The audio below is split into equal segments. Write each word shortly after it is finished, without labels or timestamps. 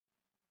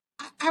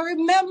I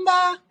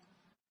remember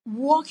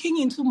walking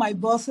into my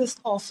boss's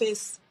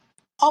office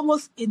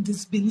almost in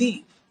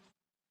disbelief.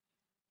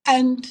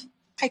 And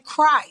I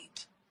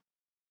cried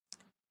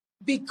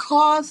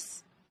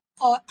because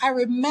I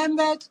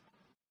remembered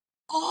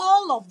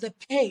all of the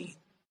pain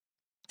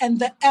and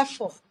the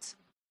effort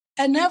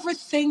and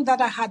everything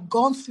that I had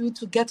gone through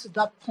to get to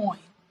that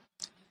point.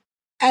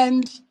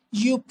 And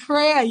you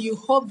pray and you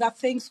hope that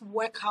things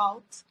work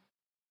out,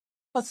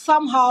 but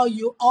somehow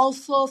you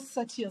also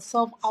set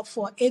yourself up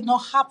for it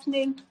not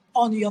happening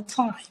on your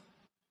time,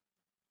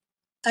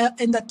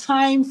 in the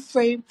time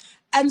frame.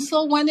 And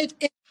so when it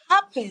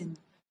happened,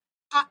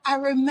 I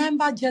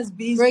remember just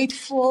being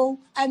grateful.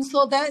 And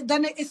so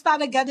then it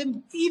started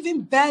getting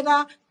even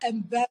better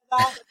and better.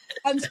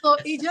 And so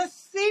it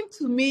just seemed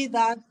to me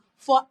that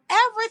for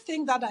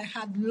everything that I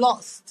had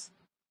lost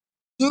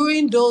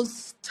during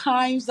those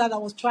times that I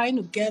was trying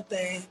to get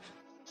there,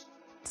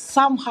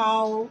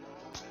 somehow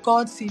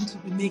God seemed to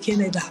be making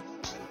it up.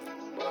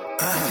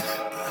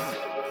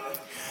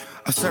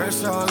 I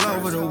searched all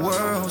over the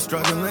world,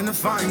 struggling to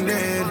find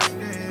it.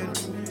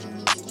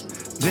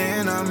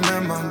 Then I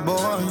met my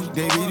boy,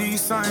 David D.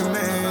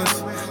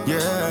 Simons.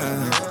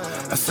 Yeah,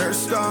 I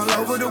searched all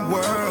over the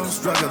world,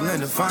 struggling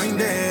to find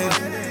it.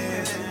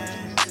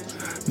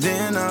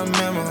 Then I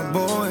met my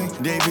boy,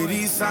 David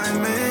D.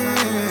 Simons.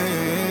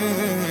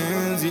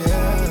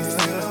 Yeah,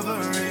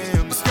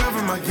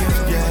 discover my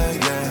gift, yeah,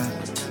 yeah.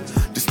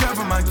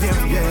 Discover my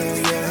gift, yeah,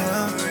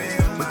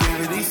 yeah. With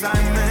David D.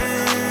 Simons.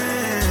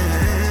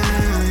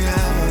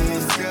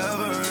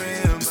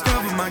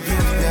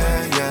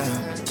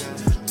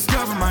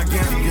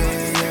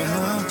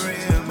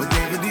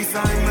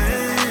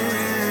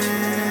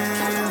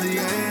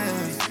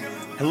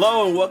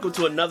 Hello and welcome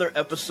to another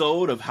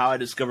episode of How I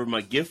Discovered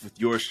My Gift with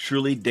yours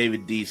truly,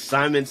 David D.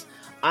 Simons.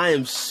 I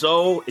am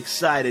so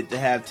excited to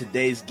have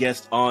today's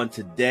guest on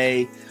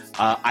today.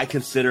 I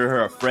consider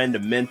her a friend, a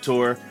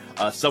mentor,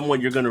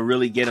 someone you're going to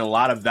really get a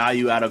lot of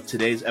value out of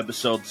today's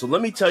episode. So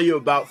let me tell you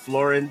about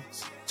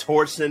Florence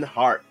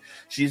Torson-Hart.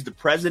 She's the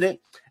president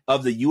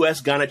of the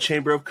U.S. Ghana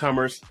Chamber of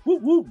Commerce,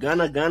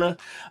 Ghana,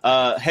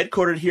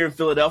 headquartered here in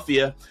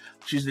Philadelphia.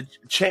 She's the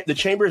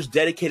chamber is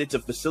dedicated to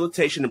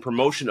facilitation and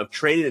promotion of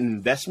trade and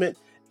investment,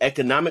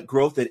 economic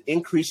growth, and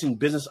increasing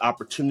business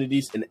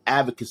opportunities and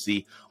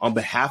advocacy on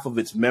behalf of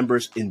its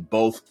members in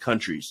both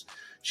countries.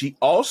 She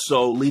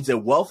also leads a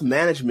wealth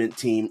management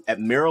team at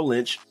Merrill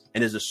Lynch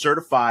and is a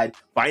certified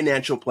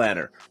financial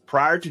planner.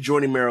 Prior to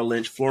joining Merrill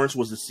Lynch, Florence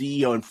was the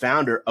CEO and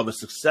founder of a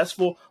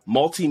successful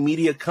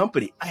multimedia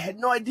company. I had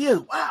no idea.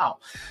 Wow.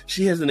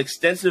 She has an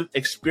extensive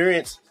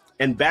experience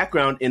and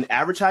background in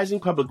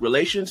advertising, public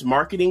relations,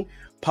 marketing,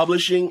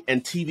 publishing,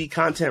 and TV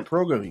content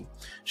programming.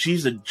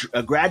 She's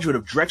a graduate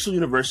of Drexel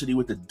University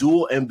with a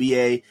dual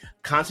MBA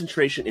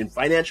concentration in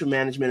financial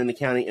management and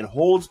accounting and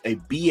holds a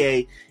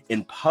BA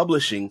in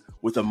publishing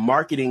with a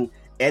marketing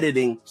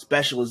editing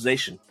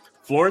specialization.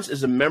 Florence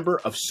is a member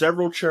of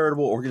several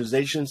charitable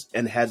organizations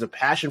and has a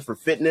passion for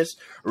fitness.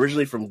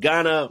 Originally from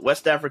Ghana,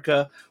 West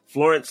Africa,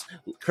 Florence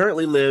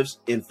currently lives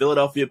in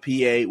Philadelphia,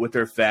 PA with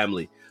her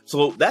family.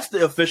 So that's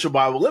the official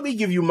bio. Let me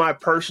give you my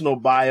personal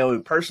bio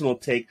and personal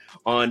take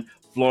on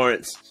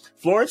Florence.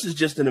 Florence is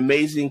just an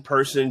amazing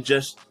person,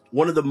 just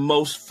one of the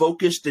most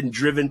focused and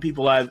driven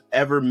people I've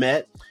ever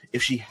met.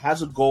 If she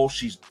has a goal,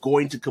 she's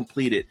going to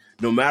complete it,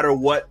 no matter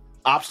what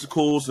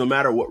obstacles, no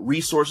matter what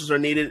resources are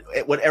needed,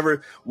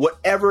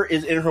 whatever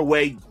is in her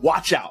way,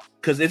 watch out,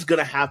 because it's going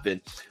to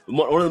happen.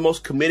 One of the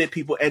most committed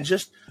people and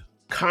just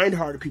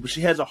kind-hearted people.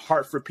 She has a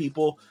heart for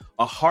people,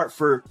 a heart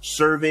for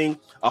serving,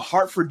 a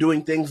heart for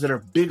doing things that are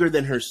bigger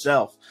than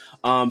herself.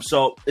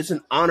 So it's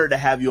an honor to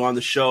have you on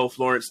the show,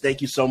 Florence.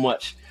 Thank you so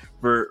much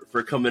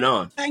for coming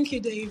on. Thank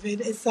you,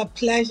 David. It's a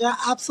pleasure,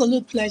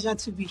 absolute pleasure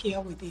to be here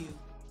with you.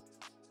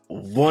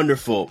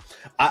 Wonderful.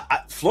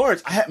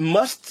 Florence, I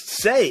must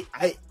say,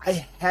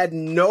 I had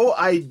no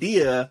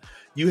idea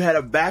you had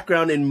a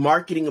background in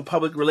marketing and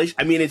public relations.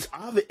 I mean, it's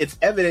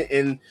evident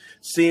in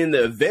seeing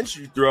the events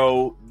you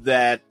throw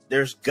that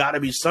there's got to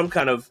be some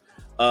kind of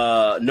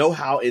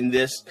know-how in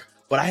this.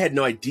 But I had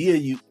no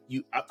idea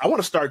I want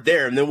to start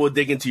there, and then we'll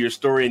dig into your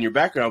story and your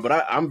background.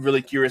 But I'm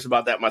really curious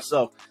about that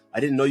myself.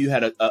 I didn't know you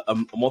had a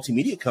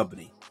multimedia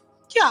company.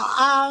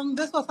 Yeah,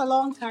 this was a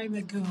long time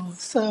ago.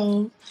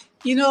 So,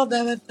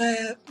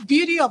 the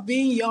beauty of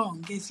being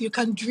young is you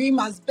can dream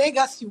as big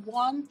as you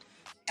want.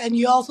 And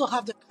you also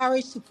have the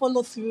courage to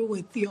follow through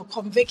with your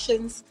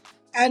convictions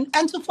and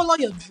to follow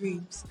your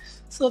dreams.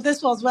 So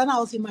this was when I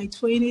was in my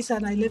 20s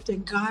and I lived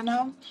in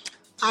Ghana.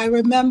 I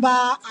remember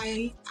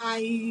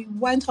I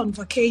went on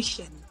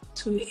vacation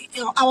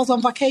I was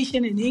on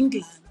vacation in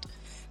England.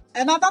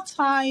 And at that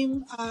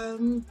time,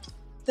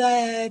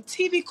 the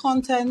TV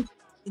content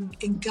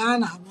in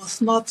Ghana was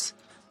not,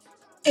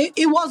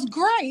 it was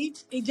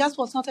great. It just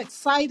was not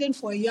exciting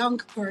for a young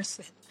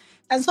person.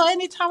 And so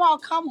anytime I'll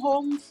come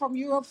home from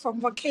Europe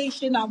from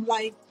vacation, I'm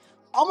like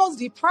almost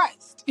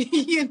depressed,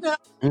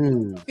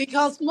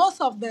 because most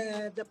of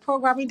the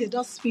programming did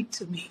not speak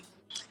to me.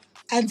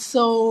 And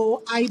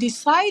so I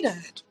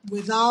decided,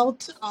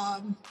 without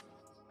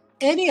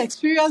any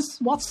experience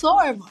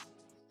whatsoever,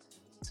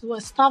 to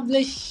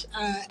establish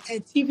a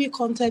TV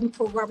content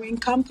programming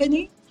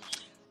company.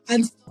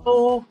 And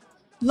so,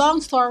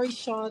 long story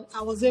short,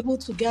 I was able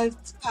to get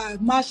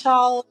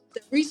Marshall,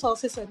 the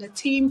resources, and the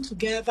team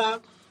together.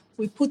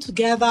 We put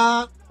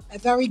together a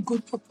very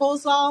good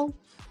proposal,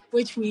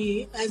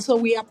 and so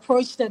we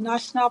approached the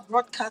national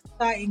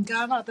broadcaster in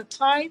Ghana at the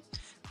time.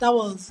 That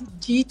was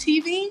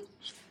GTV.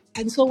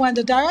 And so when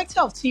the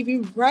director of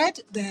TV read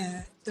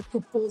the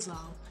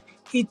proposal,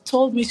 he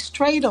told me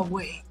straight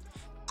away,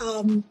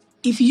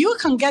 if you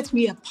can get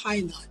me a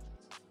pilot,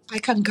 I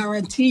can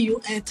guarantee you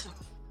airtime.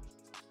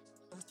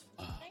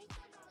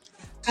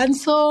 And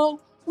so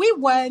we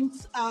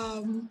went.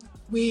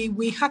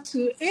 We had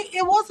to.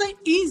 It wasn't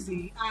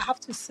easy, I have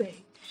to say,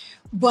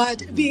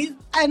 but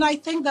and I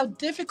think the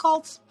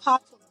difficult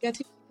part of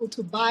getting people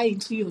to buy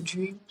into your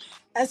dream,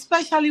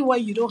 especially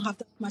when you don't have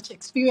that much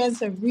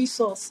experience and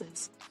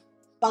resources.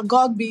 But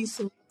God being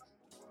so,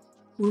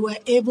 we were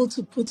able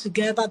to put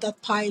together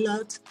that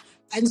pilot.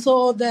 And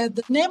so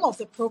the name of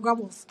the program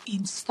was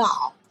In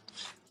Style.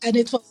 And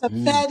it was a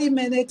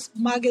 30-minute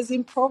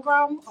magazine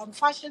program on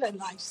fashion and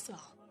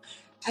lifestyle.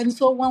 And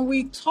so when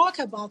we talk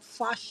about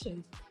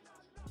fashion,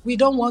 we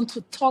don't want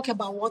to talk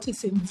about what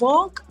is in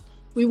vogue.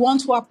 We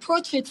want to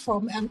approach it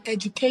from an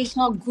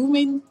educational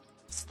grooming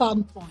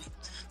standpoint.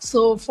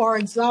 So, for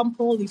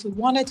example, if we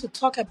wanted to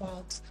talk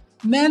about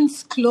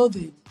men's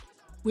clothing,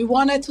 we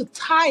wanted to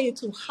tie it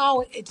to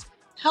how it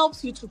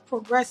helps you to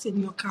progress in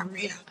your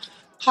career,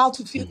 how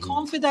to feel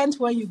confident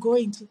when you go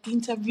into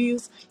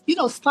interviews,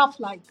 stuff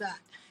like that.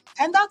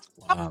 And that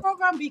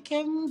program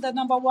became the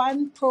number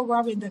one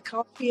program in the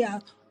country.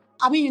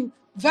 I mean,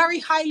 very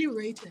highly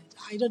rated.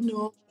 I don't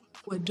know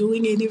if we're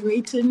doing any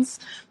ratings,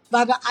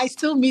 but I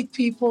still meet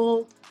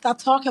people that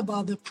talk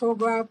about the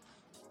program,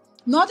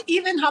 not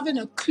even having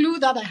a clue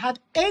that I had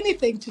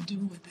anything to do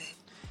with it.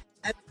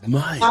 And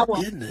My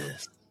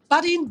goodness.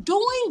 But in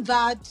doing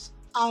that,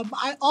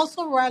 I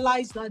also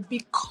realized that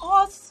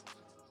because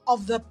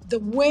of the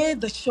way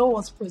the show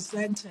was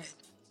presented,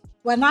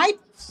 when I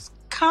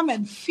come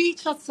and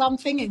feature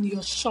something in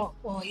your shop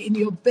or in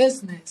your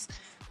business,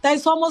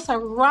 there's almost a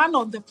run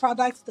on the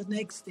products the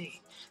next day.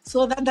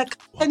 So then the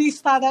company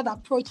started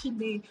approaching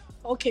me,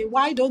 okay,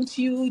 why don't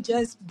you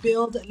just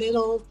build a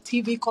little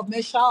TV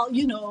commercial,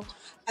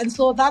 And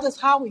so that is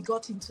how we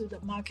got into the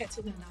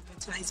marketing and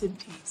advertising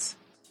piece.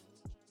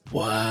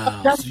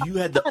 Wow. So you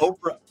had the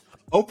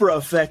Oprah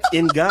effect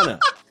in Ghana.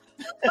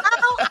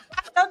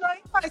 I don't know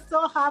if I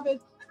still have it.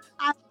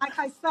 Like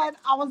I said,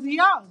 I was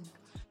young.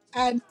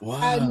 And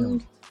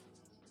when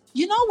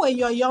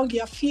you're young,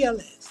 you're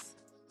fearless.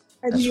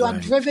 And you are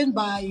driven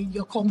by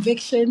your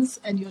convictions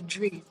and your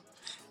dream.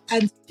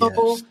 And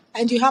so,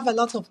 and you have a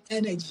lot of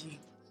energy.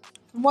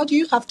 What do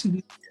you have to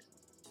do?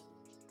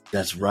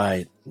 That's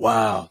right.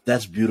 Wow.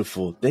 That's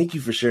beautiful. Thank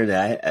you for sharing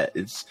that.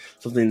 It's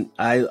something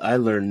I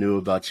learned new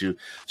about you.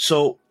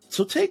 So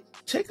take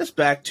us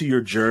back to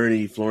your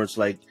journey, Florence,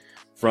 like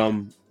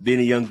from being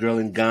a young girl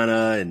in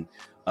Ghana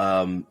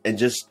and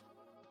just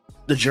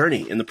the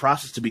journey and the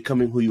process to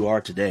becoming who you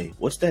are today.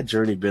 What's that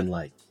journey been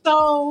like?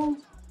 So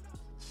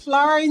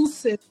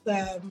Florence is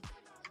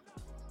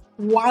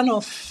one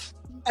of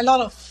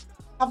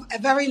a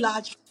very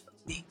large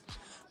family.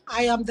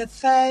 I am the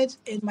third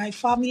in my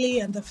family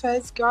and the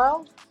first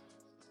girl.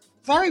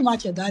 Very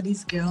much a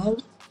daddy's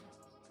girl,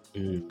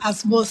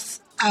 as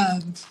most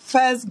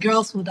first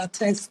girls would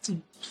attest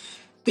to,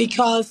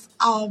 because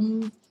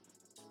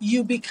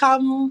you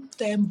become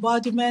the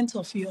embodiment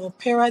of your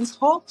parents'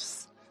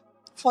 hopes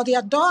for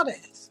their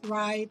daughters,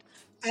 right?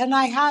 And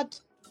I had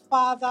a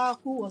father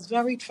who was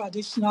very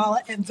traditional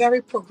and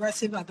very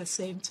progressive at the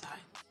same time.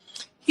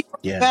 He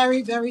was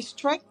very, very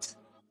strict.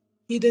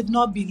 He did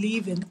not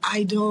believe in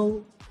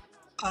idling,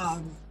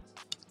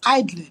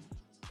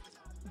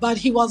 but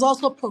he was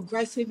also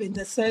progressive in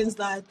the sense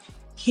that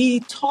he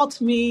taught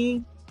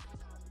me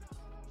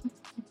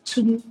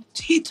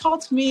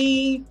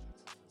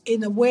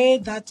in a way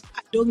that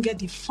I don't get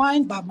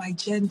defined by my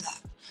gender.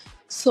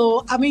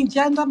 So,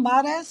 gender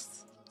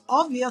matters,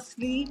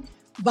 obviously,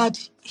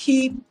 but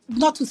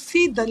not to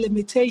see the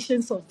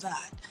limitations of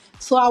that.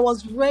 So I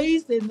was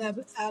raised in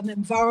an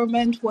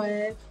environment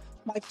where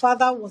my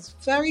father was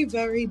very,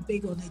 very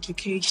big on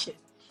education.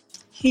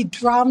 He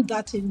drummed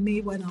that in me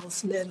when I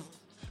was little.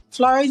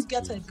 Florence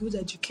gets a good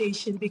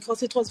education,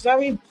 because it was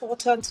very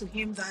important to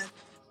him that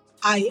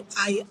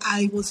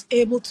I was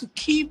able to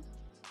keep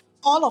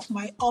all of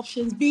my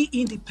options, be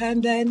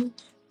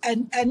independent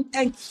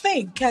and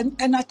think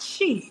and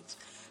achieve.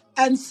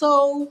 And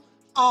so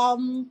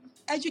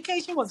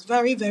education was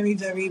very, very,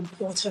 very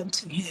important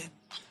to him.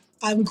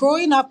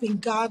 Growing up in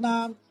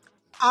Ghana,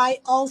 I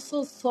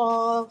also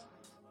saw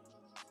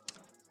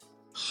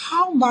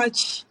how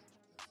much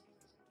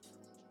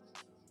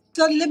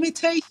the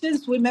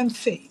limitations women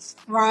face,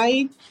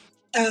 right?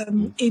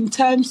 In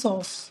terms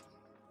of,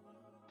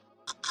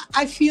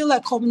 I feel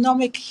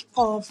economic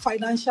or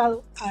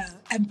financial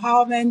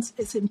empowerment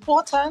is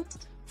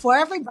important for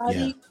Yeah.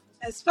 everybody,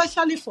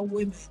 especially for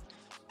women.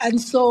 And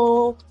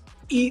so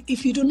if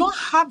you do not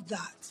have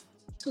that,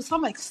 to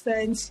some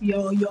extent,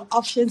 your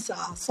options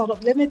are sort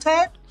of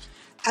limited.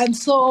 And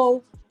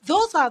so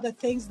those are the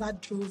things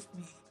that drove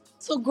me.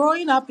 So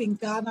growing up in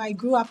Ghana, I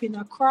grew up in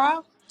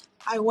Accra.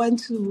 I went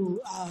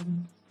to,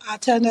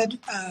 attended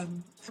a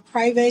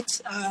private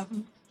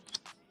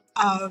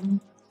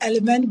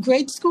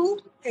grade school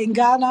in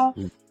Ghana.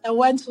 Mm. I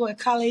went to a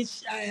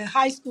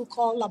high school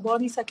called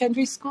Laboni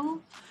Secondary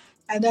School.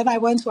 And then I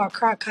went to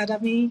Accra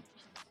Academy.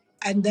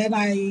 And then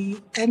I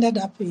ended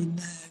up in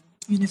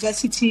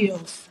University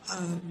of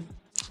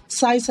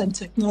Science and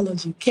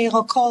Technology,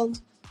 called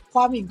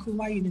Kwame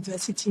Nkrumah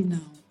University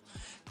now.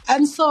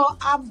 And so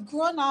I've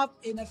grown up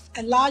in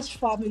a large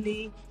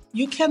family.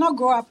 You cannot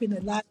grow up in a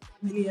large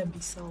family and be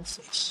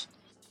selfish.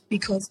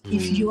 Because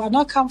if Mm. you are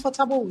not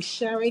comfortable with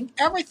sharing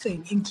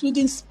everything,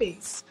 including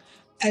space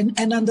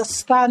and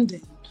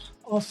understanding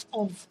of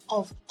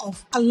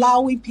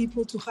allowing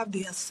people to have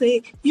their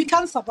say, you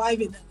can't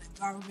survive in an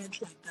environment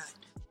like that.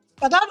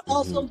 But that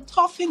also Mm-hmm.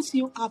 toughens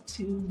you up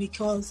too,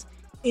 because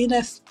in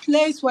a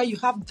place where you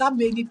have that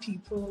many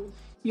people,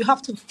 you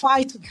have to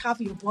fight to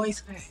have your voice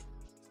heard.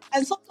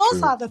 And so those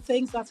True. are the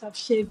things that have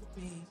shaped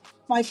me.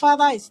 My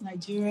father is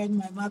Nigerian,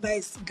 my mother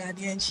is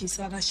Ghanaian, she's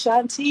an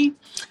Ashanti.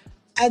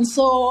 And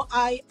so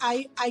I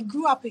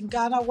grew up in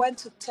Ghana, went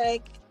to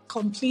tech,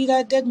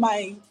 completed, did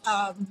my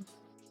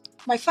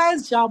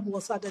first job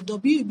was at the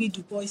W.E.B.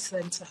 Du Bois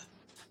Center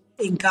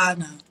in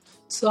Ghana.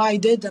 So I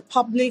did the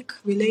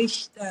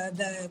publications,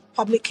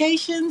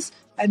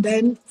 and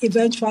then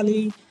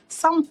eventually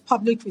some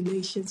public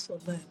relations for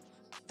them.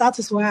 That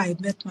is where I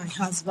met my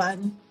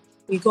husband.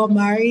 We got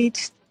married,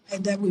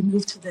 and then we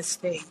moved to the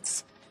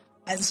States.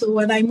 And so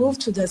when I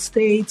moved to the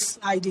States,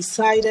 I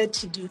decided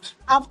to do.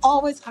 I've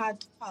always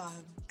had a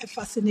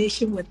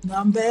fascination with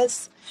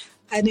numbers,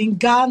 and in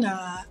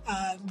Ghana,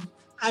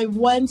 I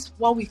went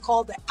what we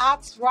call the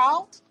arts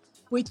route,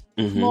 which is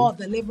Mm-hmm. more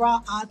the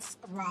liberal arts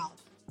route.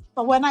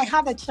 But when I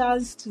had a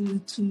chance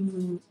to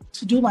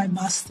do my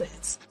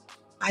masters,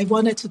 I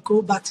wanted to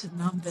go back to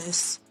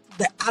numbers,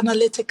 the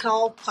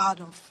analytical part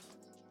of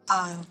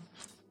um,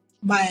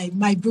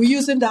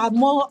 using the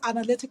more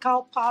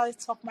analytical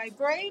parts of my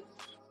brain,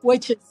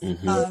 which is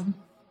Mm-hmm.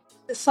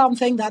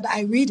 something that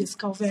I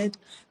rediscovered.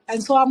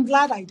 And so I'm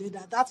glad I did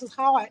that. That is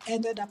how I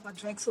ended up at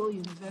Drexel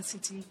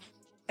University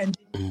and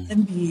did Mm.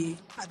 an MBA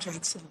at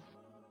Drexel.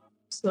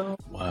 So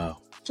Wow.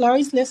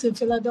 Florence lives in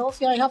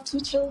Philadelphia. I have two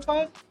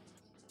children.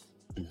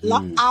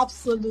 Mm-hmm.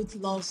 Absolute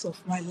loves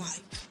of my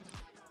life.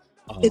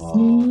 It's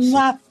Oh,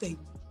 so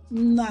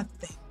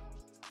nothing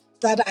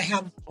that I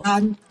have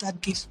done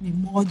that gives me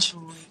more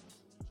joy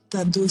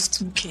than those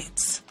two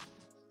kids.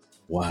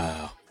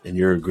 wow. And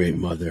you're a great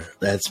mother.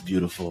 That's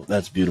beautiful.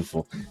 That's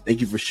beautiful.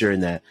 Thank you for sharing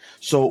that.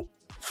 So,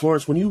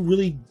 Florence, when you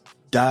really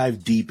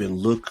dive deep and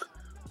look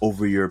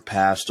over your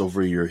past,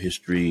 over your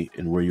history,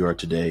 and where you are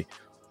today,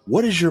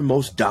 what is your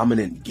most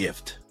dominant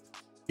gift?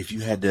 If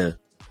you had to,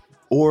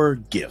 or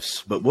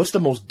gifts, but what's the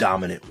most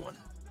dominant one?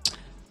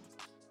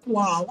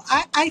 Wow.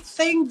 I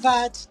think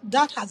that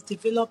has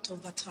developed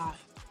over time.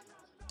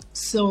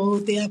 So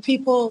there are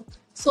people,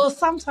 so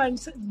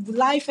sometimes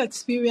life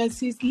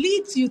experiences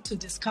leads you to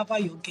discover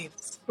your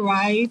gifts,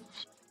 right?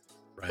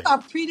 Right.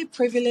 I'm pretty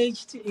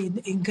privileged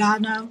in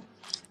Ghana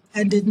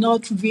and did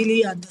not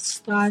really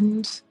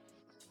understand,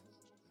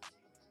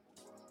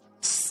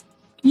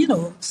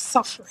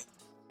 suffering,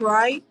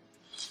 right?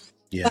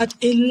 Yeah. But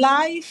in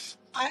life,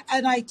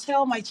 I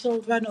tell my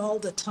children all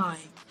the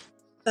time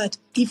that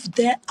if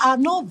there are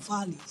no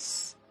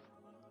values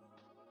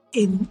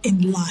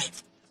in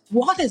life,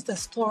 what is the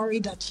story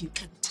that you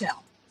can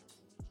tell?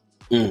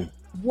 Mm.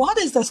 What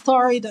is the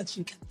story that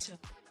you can tell?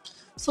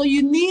 So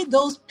you need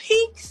those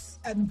peaks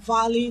and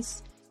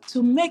valleys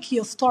to make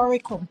your story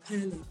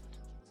compelling.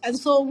 And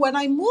so when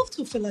I moved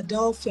to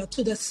Philadelphia,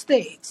 to the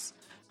States,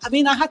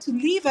 I had to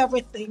leave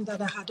everything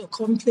that I had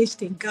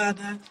accomplished in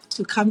Ghana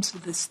to come to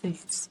the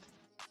States.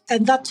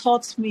 And that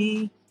taught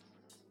me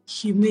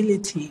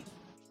humility.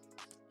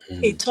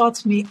 It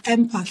taught me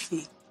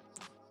empathy.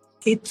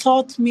 It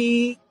taught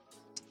me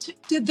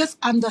this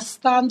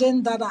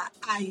understanding that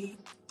I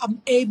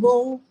am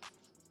able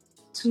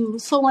to.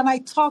 So when I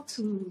talk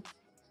to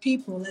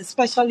people,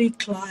 especially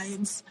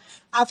clients,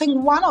 I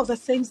think one of the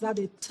things that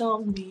they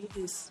tell me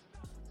is,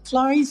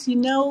 Florence,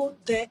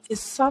 there is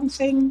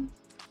something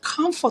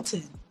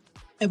comforting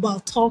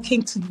about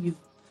talking to you.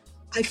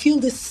 I feel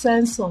this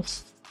sense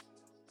of,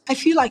 I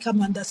feel like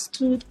I'm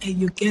understood and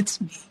you get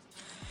me.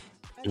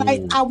 And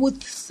Mm. I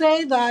would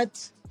say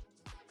but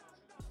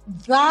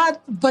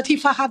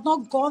if I had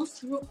not gone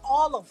through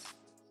all of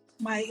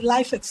my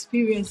life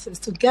experiences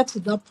to get to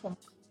that point,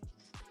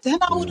 then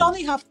I would Mm.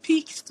 only have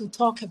peaks to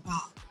talk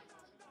about.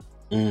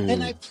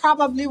 And I Mm.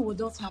 probably would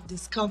not have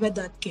discovered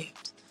that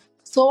gift.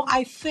 So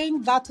I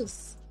think that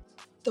is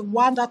the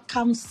one that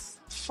comes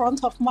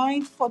front of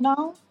mind for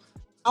now.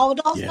 I would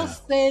also Yeah.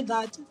 say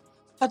that,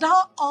 but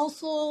I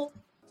also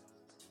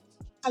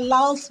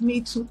allows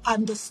me to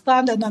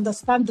understand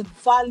the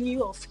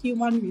value of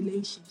human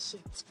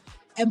relationships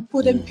and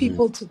putting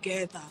people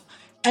together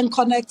and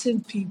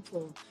connecting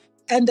people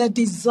and the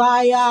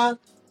desire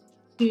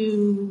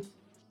to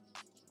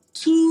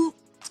to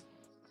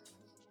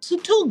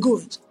do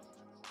good.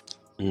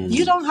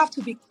 You don't have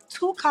to be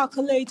too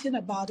calculating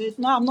about it.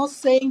 Now, I'm not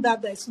saying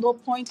that there's no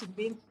point in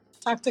being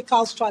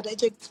tactical,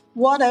 strategic,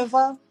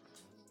 whatever.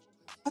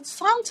 But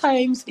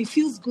sometimes it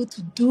feels good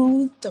to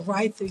do the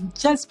right thing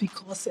just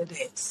because it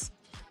is,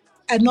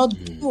 and not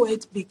do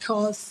it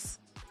because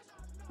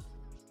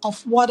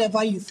of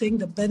whatever you think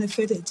the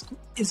benefit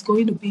is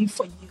going to be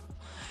for you.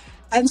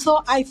 And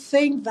so I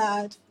think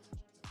that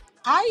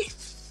I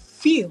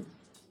feel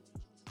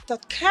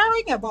that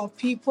caring about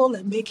people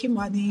and making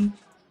money,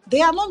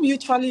 they are not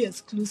mutually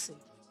exclusive.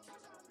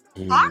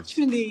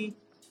 Actually,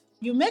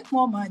 you make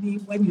more money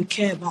when you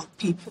care about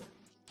people.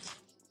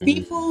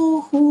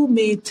 People who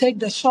may take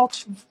the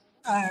short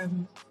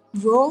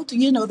road,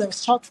 the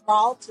short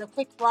route, the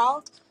quick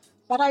route,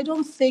 but I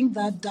don't think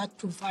that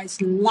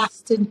provides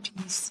lasting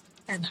peace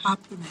and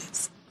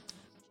happiness.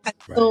 And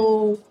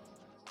so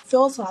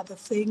those are the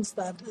things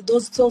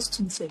those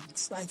two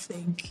things, I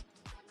think,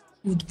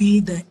 would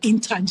be the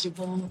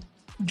intangible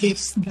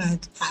gifts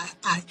that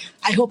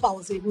I hope I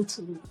was able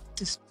to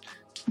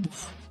describe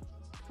well.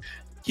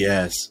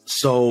 Yes.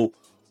 So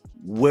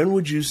when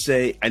would you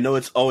say, I know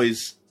it's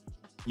always,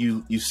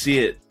 you see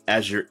it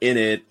as you're in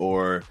it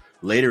or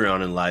later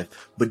on in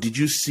life, but did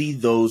you see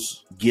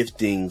those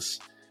giftings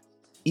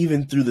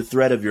even through the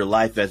thread of your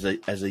life as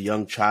a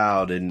young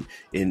child and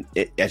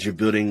as you're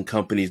building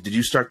companies? Did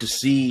you start to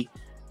see,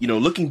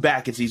 looking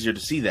back, it's easier to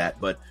see that,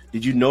 but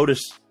did you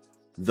notice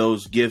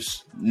those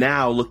gifts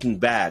now looking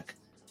back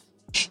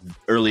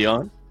early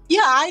on?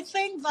 Yeah, I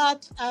think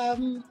that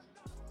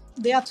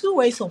there are two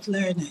ways of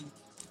learning.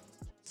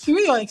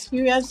 Through your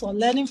experience or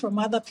learning from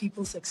other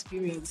people's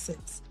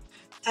experiences.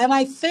 And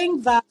I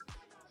think that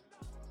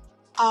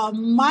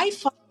my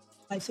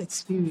life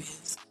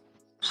experience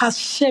has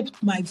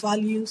shaped my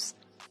values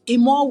in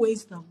more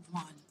ways than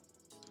one.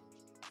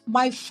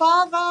 My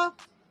father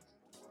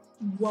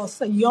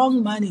was a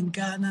young man in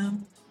Ghana,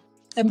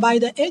 and by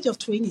the age of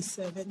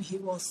 27, he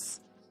was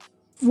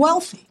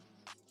wealthy.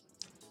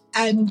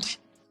 And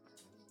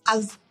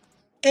as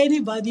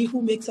anybody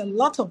who makes a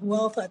lot of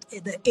wealth at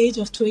the age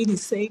of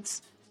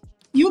 26,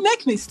 you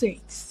make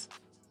mistakes,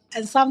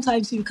 and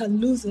sometimes you can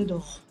lose it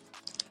all.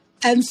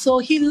 And so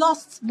he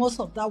lost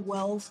most of that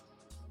wealth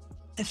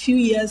a few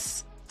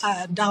years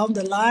down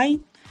the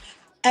line.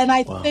 And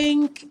I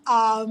think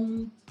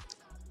when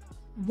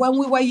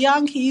we were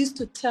young, he used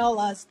to tell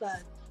us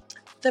that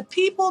the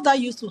people that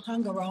used to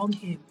hang around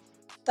him,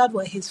 that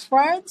were his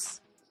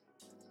friends,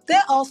 they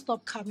all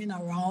stopped coming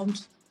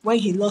around when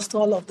he lost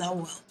all of that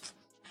wealth.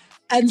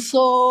 And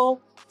so,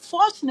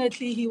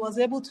 fortunately, he was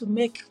able to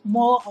make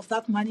more of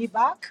that money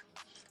back.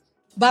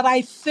 But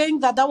I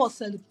think that was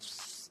a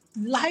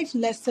life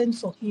lesson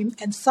for him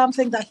and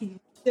something that he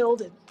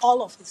instilled in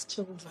all of his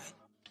children.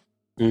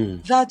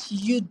 That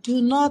you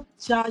do not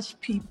judge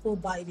people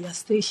by their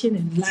station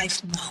in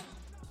life now.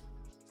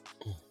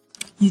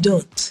 You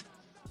don't.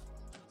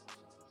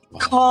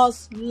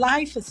 Because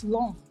life is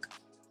long.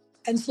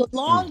 And so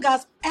long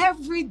as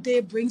every day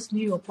brings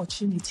new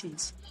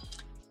opportunities.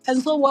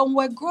 And so when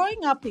we're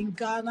growing up in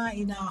Ghana,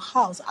 in our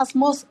house, as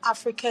most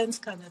Africans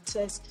can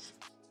attest,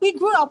 we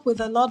grew up with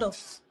a lot of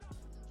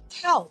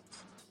help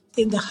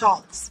in the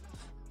house.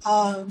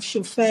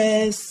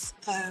 Chauffeurs,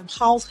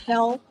 house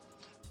help.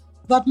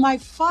 But my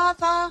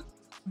father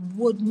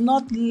would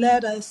not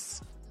let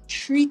us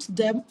treat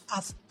them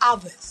as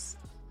others.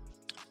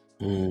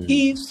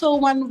 So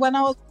when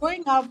I was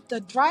growing up, the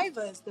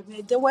drivers,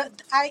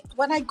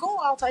 when I go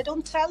out, I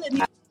don't tell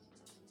anyone.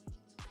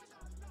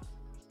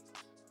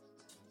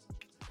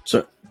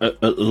 So I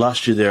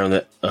lost you there on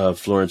that,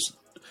 Florence.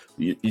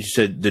 You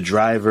said the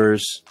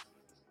drivers,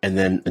 and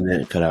then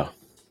it cut out.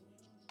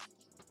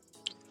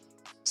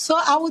 So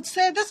I would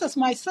say this is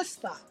my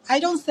sister. I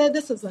don't say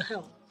this is a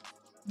help.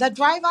 The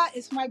driver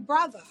is my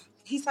brother.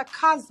 He's a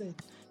cousin.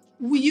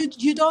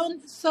 You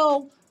don't.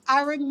 So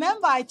I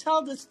remember I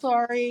tell the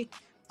story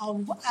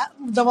of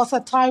there was a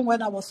time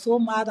when I was so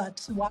mad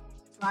at one of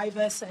the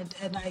drivers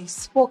and I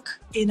spoke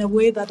in a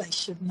way that I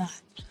should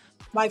not.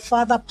 My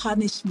father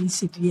punished me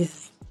severely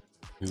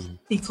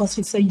because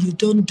he said, "You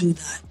don't do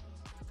that.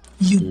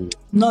 You do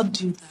not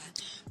do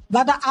that."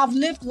 But I've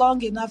lived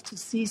long enough to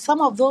see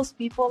some of those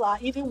people are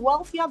even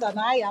wealthier than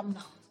I am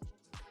now.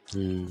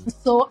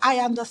 So I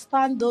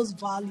understand those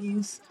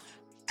values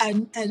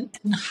and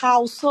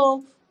how.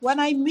 So when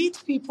I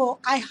meet people,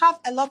 I have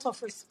a lot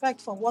of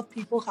respect for what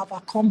people have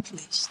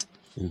accomplished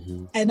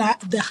and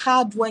the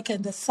hard work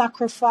and the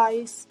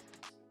sacrifice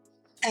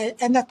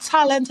and the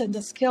talent and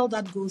the skill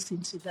that goes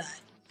into that.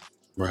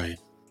 Right.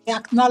 I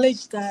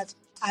acknowledge that.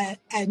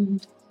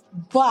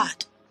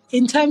 But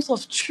in terms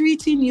of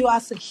treating you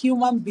as a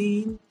human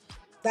being,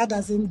 that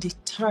doesn't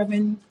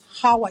determine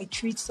how I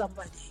treat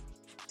somebody.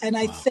 And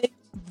I think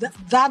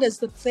that is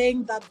the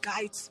thing that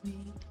guides me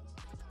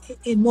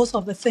in most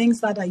of the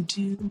things that I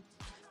do.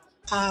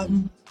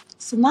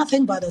 So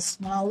nothing but a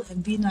smile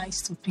and be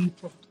nice to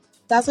people.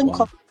 Doesn't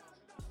Wow.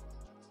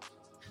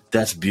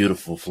 That's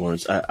beautiful,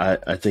 Florence.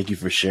 I thank you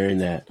for sharing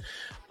that.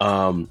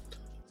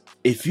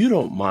 If you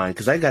don't mind,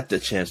 because I got the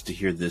chance to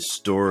hear this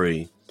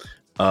story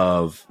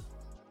of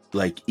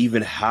like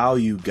even how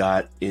you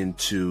got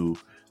into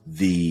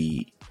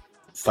the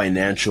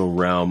financial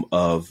realm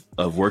of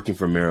working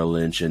for Merrill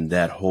Lynch and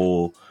that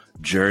whole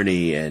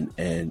journey. And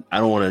I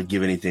don't want to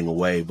give anything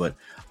away, but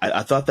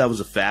I thought that was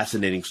a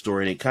fascinating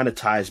story, and it kind of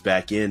ties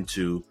back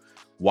into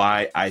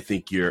why I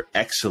think you're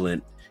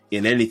excellent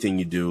in anything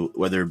you do,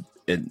 whether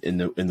in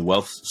the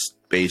wealth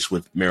space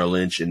with Merrill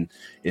Lynch and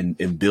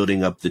in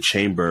building up the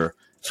chamber.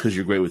 It's because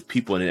you're great with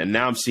people. And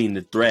now I'm seeing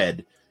the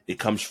thread. It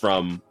comes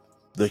from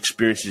the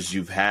experiences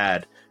you've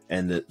had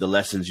and the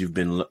lessons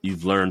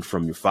you've learned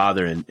from your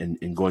father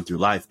and going through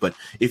life. But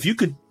if you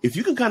could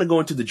kind of go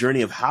into the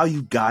journey of how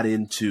you got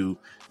into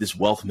this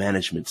wealth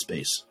management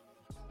space.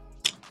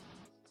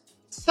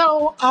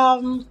 So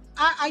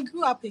I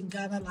grew up in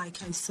Ghana,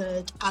 like I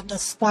said,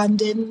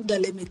 understanding the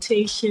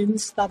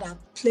limitations that are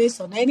placed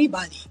on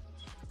anybody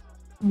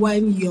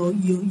when you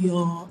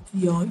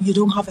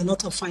don't have a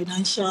lot of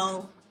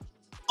financial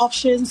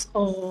options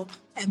or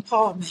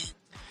empowerment.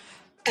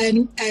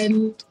 And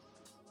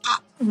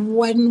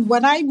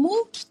when I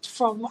moved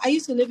I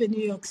used to live in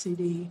New York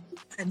City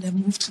and then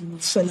moved to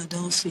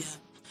Philadelphia.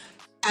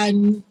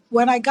 And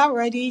when I got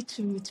ready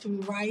to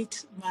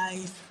write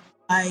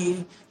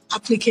my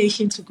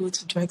application to go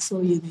to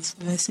Drexel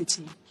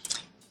University,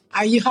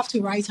 you have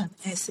to write an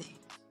essay.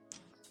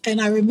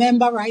 And I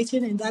remember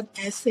writing in that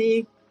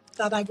essay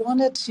that I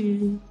wanted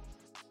to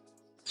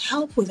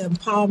help with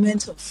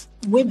empowerment of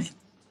women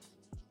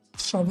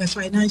from a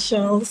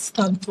financial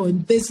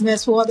standpoint,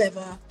 business,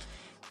 whatever.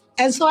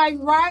 And so I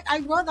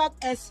wrote that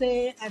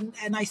essay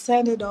and I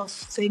sent it off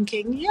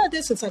thinking, yeah,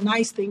 this is a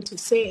nice thing to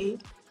say.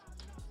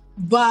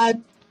 But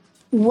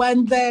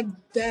when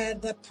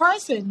the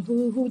person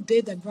who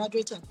did the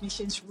graduate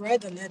admissions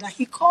read the letter,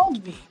 he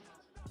called me.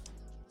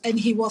 And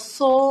he was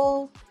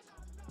so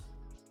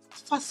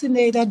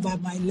fascinated by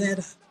my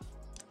letter.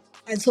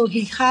 And so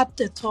he had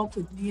a talk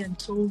with me and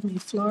told me,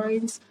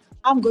 Florence,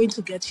 I'm going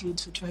to get you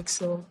into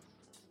Drexel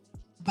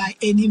by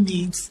any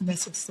means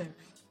necessary.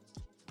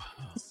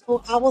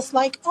 So I was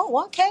like,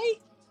 oh, okay.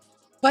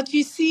 But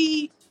you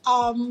see,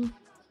 I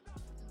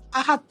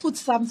had put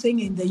something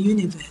in the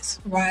universe,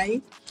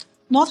 right?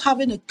 Not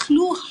having a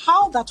clue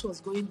how that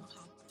was going to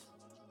happen.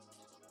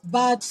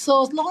 But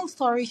so long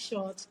story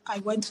short, I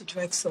went to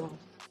Drexel.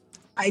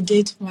 I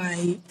did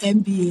my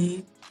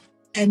MBA.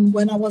 And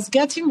when I was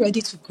getting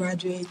ready to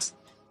graduate,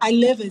 I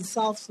live in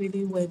South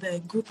Philly with a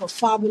group of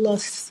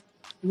fabulous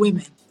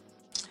women.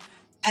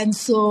 And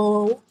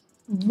so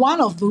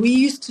we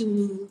used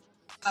to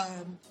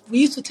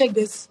take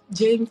this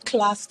gym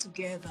class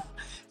together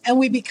and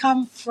we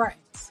become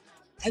friends.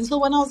 And so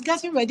when I was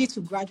getting ready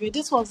to graduate,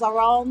 this was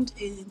around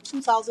in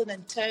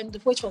 2010,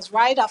 which was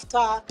right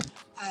after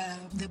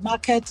the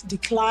market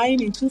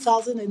decline in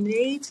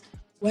 2008,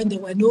 when there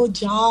were no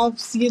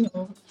jobs,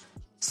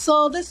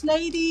 So this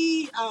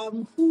lady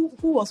who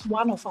was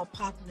one of our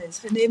partners,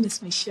 her name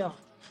is Michelle.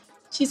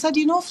 She said,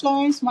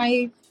 Florence,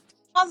 my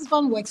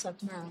husband works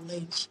at Merrill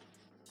Lynch.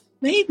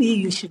 Maybe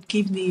you should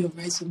give me your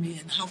resume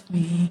and have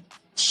me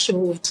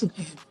show it to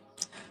him.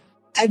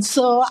 And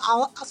so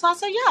I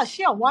said, yeah,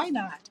 sure, why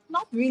not?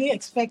 Not really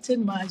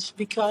expecting much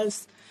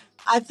because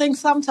I think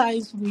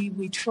sometimes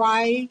we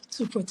try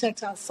to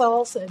protect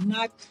ourselves and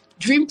not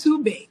dream too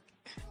big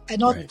and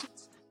not put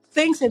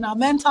things in our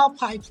mental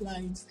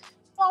pipelines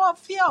for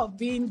fear of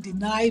being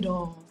denied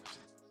or.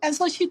 And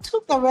so she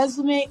took the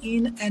resume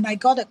in and I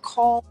got a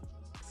call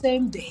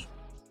same day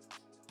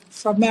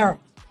from Merrill.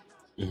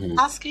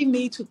 Asking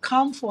me to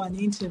come for an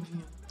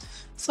interview.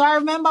 So I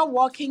remember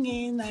walking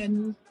in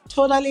and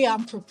totally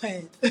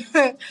unprepared.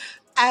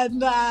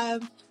 And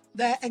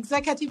the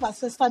executive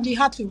assistant, he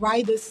had to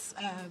write this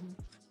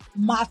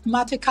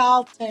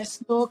mathematical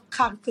test, no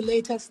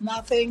calculators,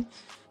 nothing.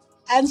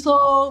 And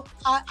so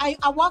I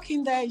walk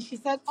in there and she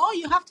said, oh,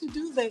 you have to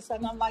do this.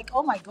 And I'm like,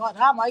 oh my God,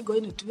 how am I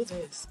going to do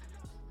this?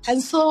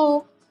 And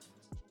so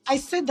I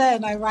sit there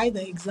and I write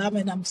the exam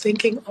and I'm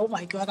thinking, oh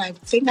my God, I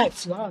think I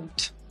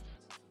flunked.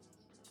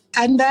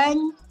 And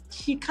then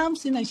she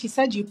comes in and she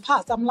said, you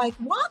passed. I'm like,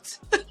 what?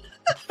 And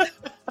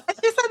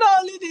she said,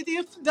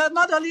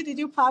 not only did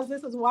you pass,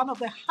 this is one of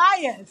the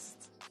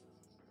highest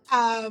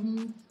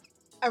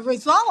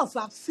results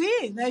I've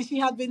seen. And she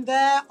had been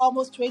there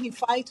almost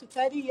 25 to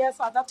 30 years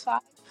at that time.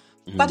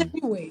 But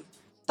anyway,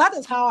 that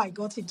is how I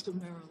got into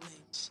Merrill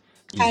Lynch.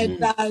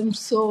 And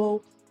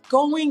so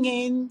going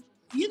in,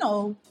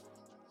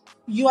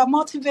 you are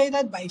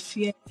motivated by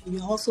fear.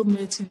 You're also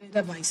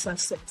motivated by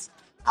success.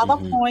 At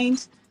that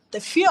point, the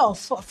fear of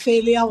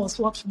failure was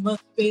what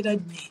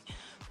motivated me.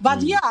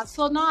 But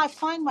so now I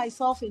find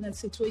myself in a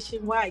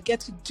situation where I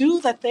get to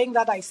do the thing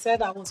that I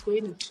said I was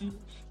going to do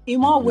in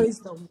more ways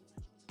than one.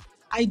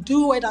 I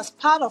do it as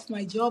part of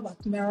my job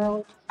at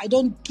Merrill. I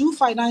don't do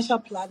financial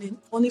planning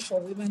only for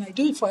women. I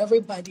do it for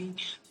everybody.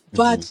 Hmm.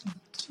 But,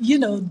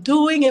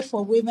 doing it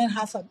for women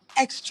has an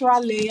extra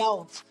layer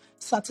of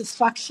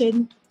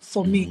satisfaction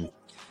for me. Hmm.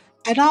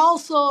 And I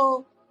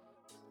also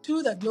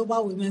do the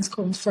Global Women's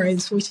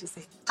Conference, which is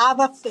the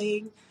other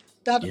thing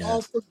that Yeah,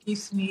 also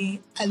gives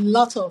me a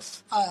lot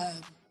of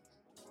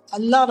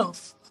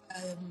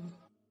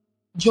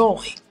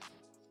joy.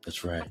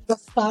 that's right.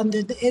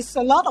 Understanding it's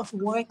a lot of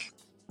work,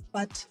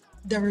 but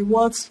the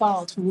rewards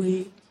far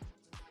outweigh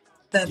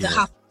the Yeah,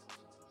 happiness.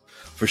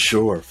 for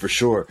sure, for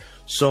sure.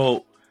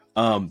 So,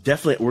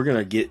 definitely, we're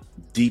gonna get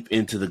deep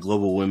into the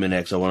Global Women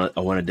X. I want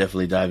to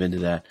definitely dive into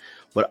that.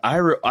 But I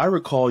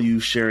recall you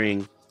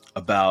sharing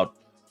about,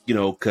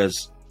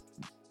 because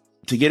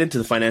to get into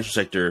the financial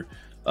sector,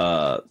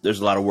 there's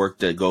a lot of work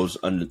that goes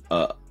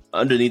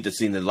underneath the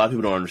scene that a lot of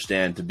people don't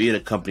understand. To be in a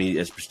company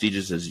as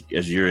prestigious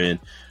as you're in,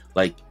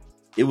 like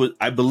it was,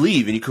 I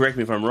believe, and you correct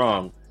me if I'm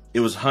wrong, it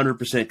was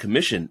 100%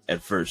 commission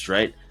at first,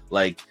 right?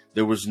 Like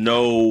there's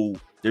no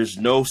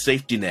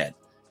safety net,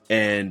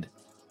 and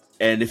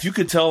if you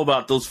could tell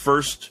about those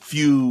first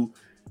few,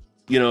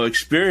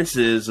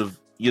 experiences of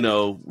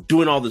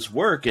doing all this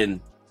work,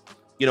 and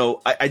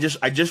I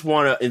just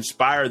want to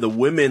inspire the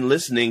women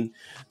listening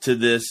to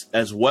this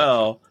as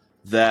well,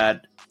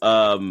 that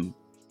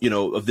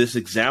of this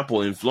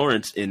example in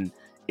Florence, in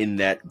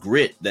that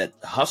grit, that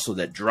hustle,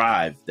 that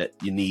drive that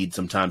you need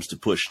sometimes to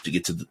push to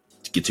get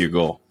to your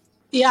goal.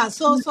 Yeah,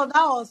 so that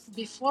was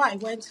before I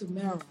went to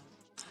Merrill.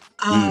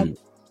 Mm,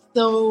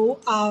 So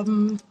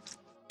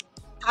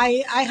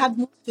I had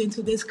moved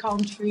into this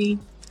country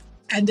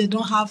and they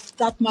don't have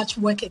that much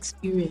work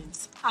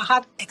experience. I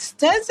had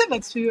extensive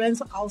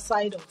experience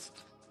outside of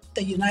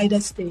the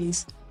United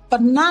States,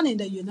 but none in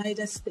the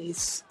United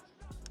States.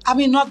 I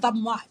mean, not that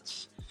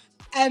much.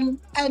 And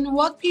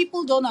what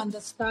people don't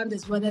understand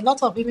is when a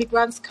lot of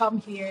immigrants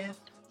come here,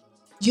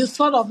 you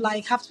sort of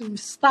like have to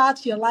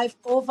start your life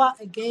over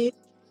again.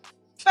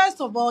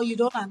 First of all, you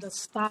don't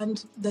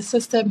understand the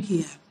system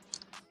here.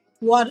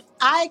 What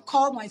I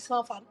call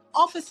myself an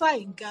officer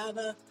in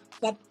Ghana,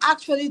 but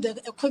actually the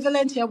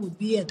equivalent here would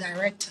be a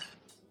director.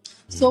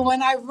 So mm,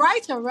 when I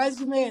write a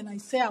resume and I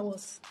say I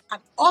was an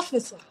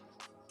officer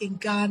in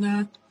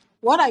Ghana,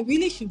 what I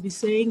really should be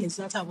saying is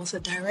that I was a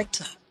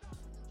director.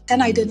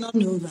 And I did mm, not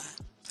know that.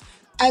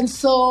 And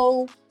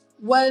so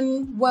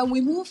when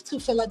we moved to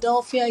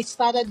Philadelphia, I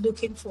started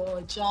looking for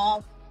a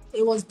job.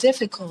 It was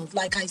difficult.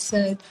 Like I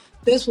said,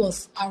 this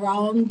was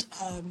around,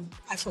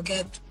 I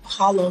forget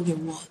how long it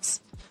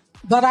was.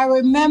 But I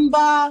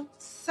remember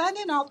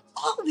sending out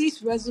all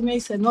these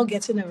resumes and not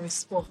getting a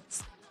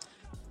response.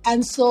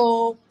 And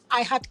so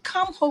I had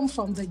come home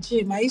from the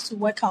gym. I used to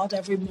work out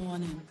every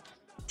morning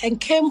and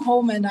came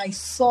home and I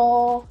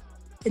saw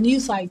a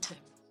news item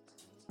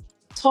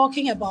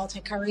talking about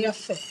a career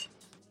fair.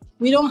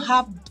 We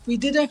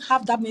didn't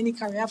have that many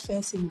career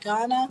fairs in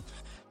Ghana.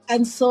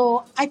 And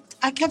so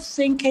I kept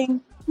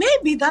thinking,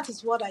 maybe that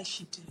is what I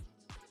should do.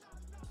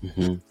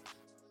 mm-hmm.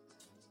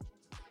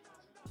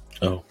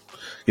 Oh,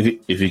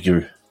 if you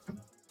can.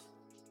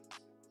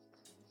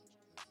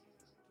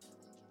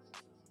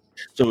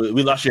 So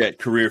we lost you at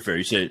career fair.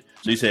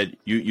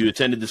 You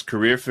attended this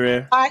career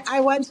fair. I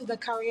went to the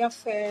career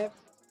fair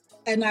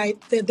and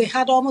they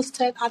had almost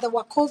 10 at the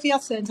Wachovia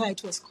Center,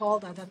 it was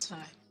called at that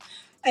time.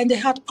 And they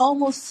had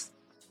almost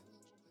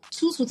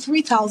 2,000 to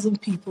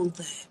 3,000 people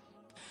there.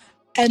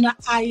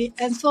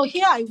 And so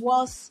here I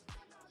was,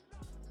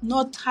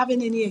 not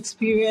having any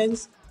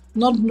experience,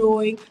 not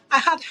knowing. I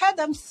had heard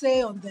them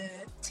say on the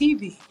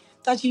TV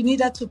that you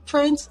needed to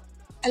print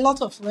a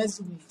lot of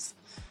resumes.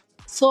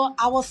 So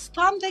I was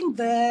standing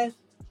there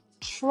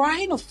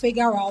trying to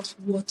figure out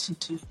what to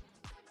do.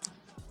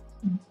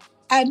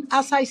 And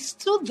as I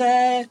stood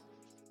there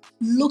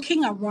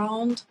looking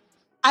around,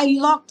 I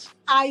locked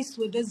eyes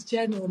with this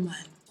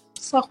gentleman.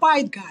 It's a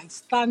white guy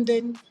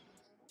standing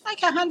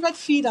like 100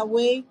 feet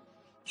away.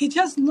 He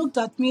just looked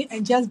at me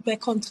and just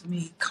beckoned to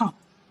me, come.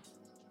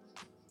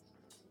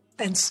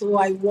 And so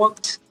I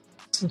walked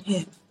to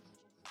him.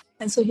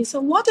 And so he said,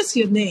 what is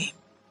your name?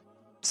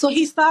 So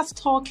he starts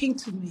talking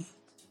to me.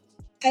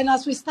 And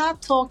as we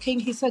start talking,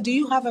 he said, do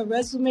you have a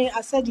resume?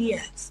 I said,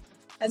 yes.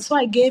 And so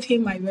I gave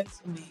him my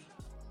resume.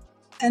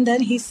 And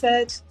then he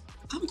said,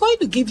 I'm going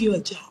to give you a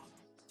job.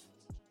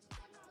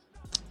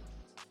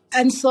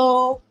 And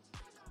so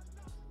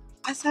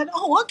I said,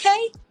 oh,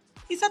 okay.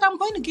 He said, I'm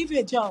going to give you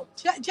a job.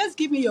 Just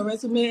give me your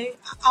resume.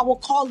 I will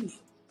call you.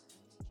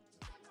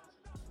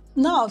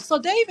 No, so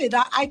David,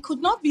 I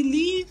could not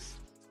believe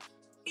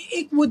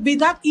it would be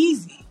that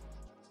easy.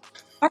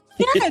 But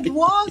here it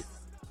was,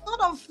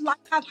 sort of like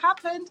had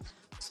happened.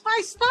 So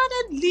I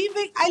started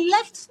leaving. I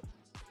left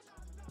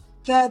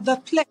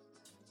the place.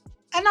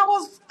 And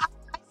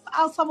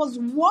as I was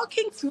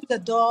walking through the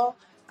door,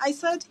 I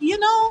said,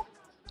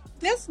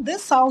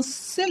 this sounds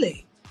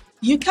silly.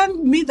 You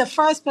can't meet the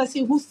first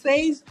person who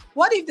says,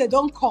 what if they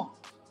don't call?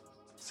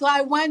 So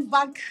I went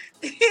back,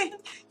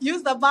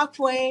 used the back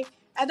way,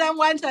 and then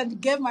went and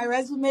gave my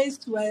resumes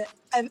to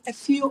a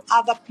few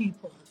other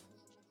people.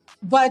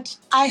 But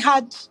I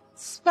had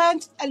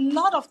spent a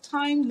lot of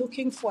time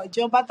looking for a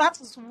job, but that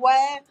is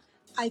where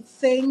I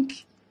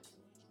think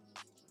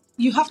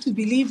you have to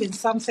believe in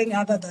something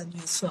other than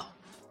yourself.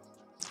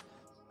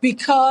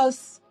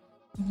 Because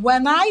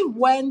when I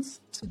went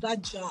to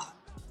that job,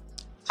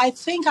 I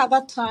think at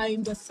that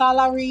time the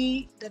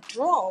salary, the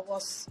draw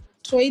was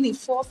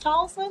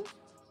 24,000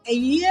 a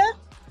year.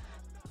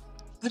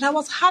 But I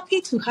was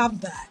happy to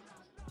have that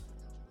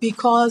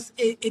because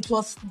it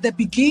was the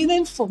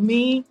beginning for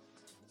me.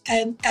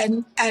 And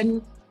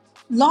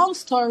long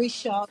story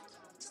short,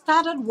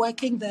 started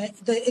working there.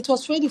 It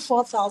was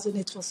 24,000.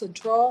 It was a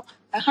draw,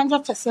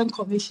 100%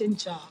 commission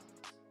job.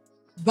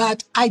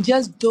 But I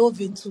just dove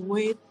into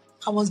it.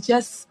 I was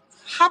just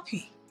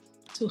happy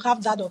to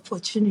have that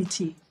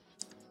opportunity.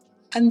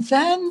 And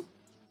then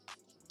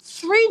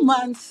 3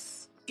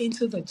 months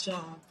into the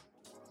job,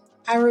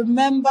 I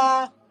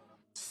remember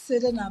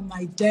sitting at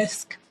my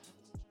desk,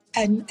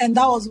 and that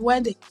was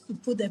when they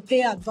put the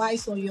pay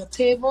advice on your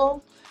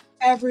table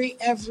every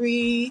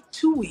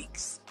 2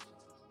 weeks.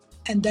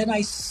 And then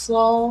I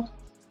saw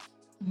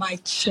my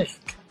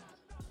check.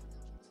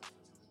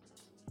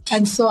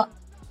 And so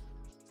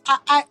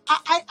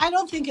I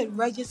don't think it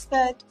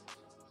registered.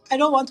 I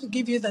don't want to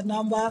give you the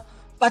number,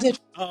 but it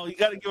Oh, you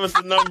got to give us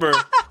the number.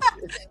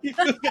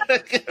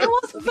 it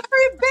was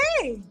very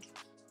big.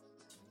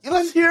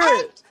 Let's hear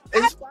And it.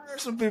 Inspire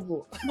some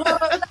people. well,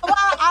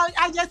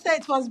 I just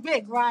said it was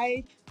big,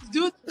 right?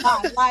 Do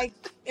that. Like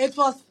it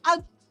was,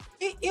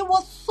 it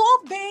was so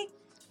big,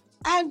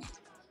 and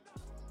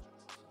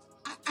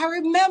I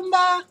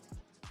remember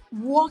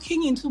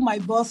walking into my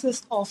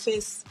boss's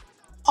office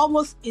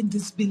almost in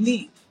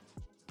disbelief,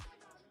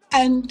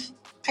 and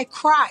I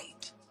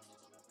cried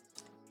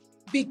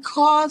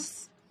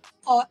because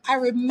I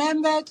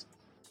remembered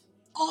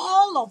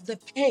all of the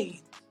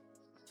pain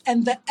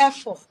and the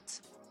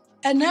effort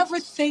and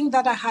everything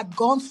that I had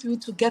gone through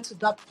to get to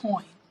that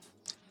point.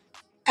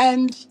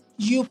 And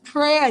you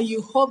pray and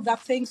you hope that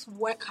things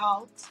work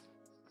out,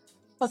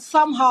 but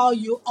somehow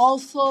you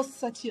also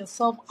set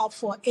yourself up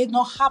for it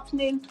not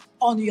happening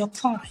on your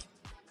time,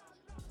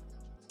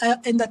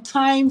 in the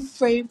time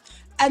frame.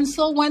 And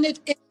so when it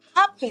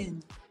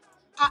happened,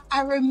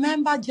 I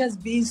remember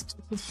just being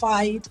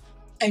stupefied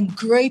and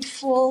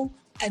grateful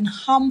and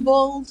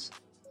humbled,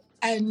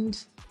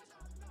 and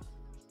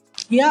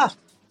yeah.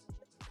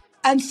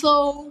 And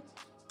so,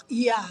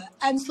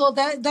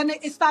 then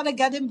it started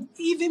getting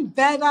even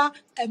better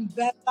and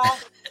better.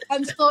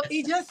 And so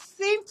it just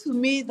seemed to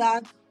me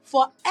that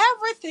for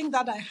everything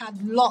that I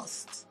had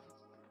lost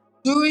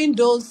during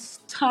those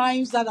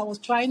times that I was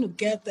trying to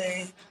get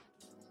there,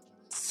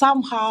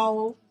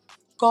 somehow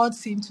God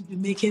seemed to be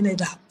making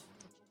it up.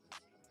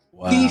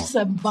 Wow. Leaps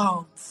and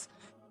bounds.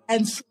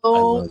 And I so,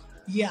 love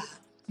yeah.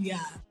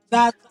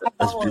 That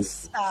That's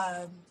was,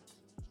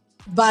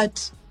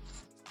 but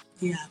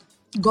yeah,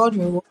 God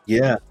reward.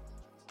 Yeah.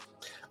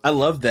 I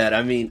love that.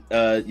 I mean,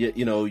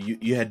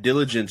 you had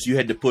diligence. You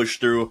had to push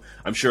through.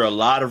 I'm sure a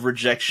lot of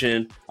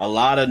rejection, a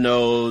lot of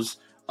no's,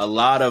 a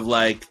lot of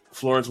like,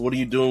 Florence, what are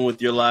you doing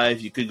with your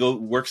life? You could go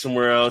work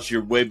somewhere else.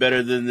 You're way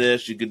better than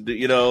this. You could,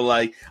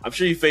 like, I'm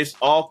sure you faced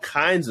all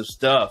kinds of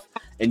stuff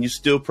and you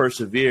still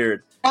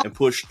persevered and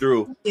pushed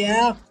through.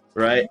 Yeah.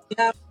 Right.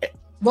 Yeah.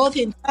 Both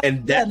internally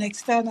And and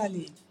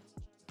externally.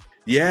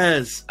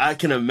 yes, I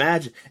can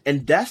imagine.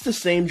 And that's the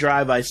same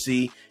drive I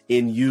see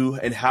in you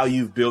and how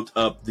you've built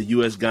up the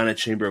U.S. Ghana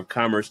Chamber of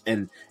Commerce,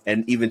 and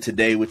even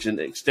today, which an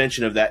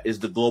extension of that is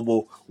the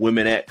Global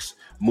Women X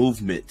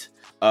movement.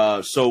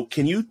 So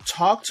can you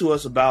talk to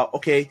us about,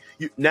 okay,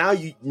 now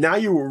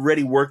you're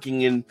already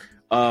working in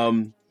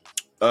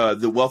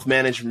the wealth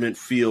management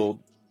field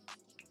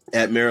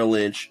at Merrill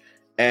Lynch,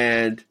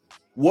 and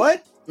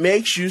what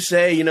makes you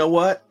say, you know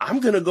what, I'm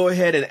going to go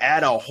ahead and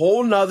add a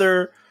whole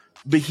nother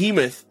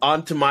behemoth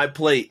onto my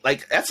plate?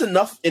 Like, that's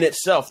enough in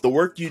itself. The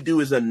work you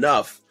do is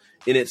enough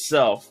in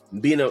itself.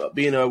 Being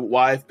a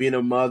wife, being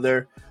a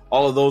mother,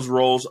 all of those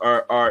roles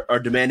are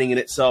demanding in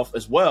itself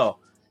as well.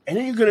 And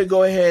then you're going to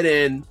go ahead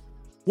and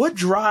what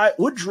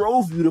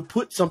drove you to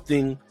put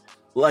something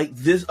like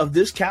this, of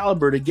this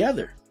caliber,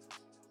 together?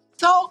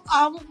 So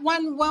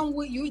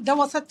there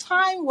was a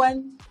time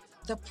when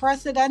the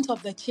president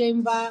of the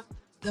chamber,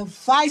 the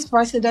vice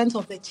president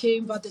of the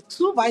chamber, the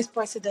two vice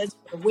presidents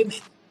were women.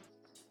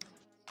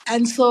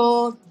 And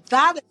so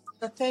that is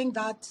the thing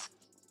that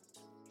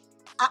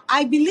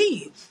I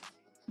believe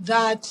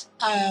that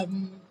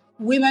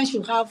women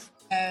should have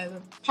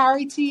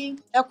parity,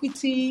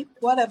 equity,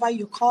 whatever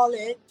you call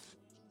it.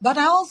 But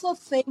I also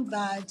think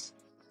that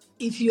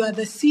if you are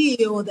the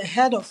CEO or the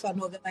head of an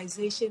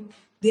organization,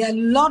 there are a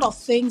lot of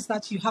things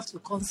that you have to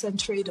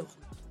concentrate on.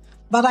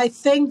 But I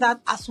think that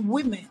as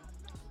women,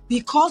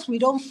 because we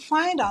don't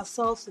find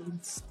ourselves in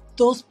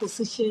those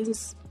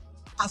positions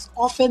as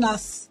often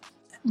as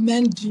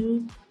men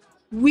do,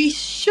 we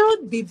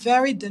should be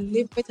very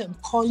deliberate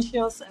and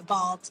conscious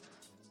about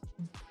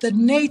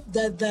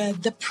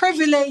the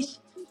privilege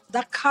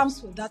that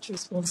comes with that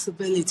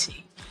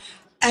responsibility,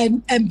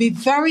 and be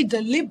very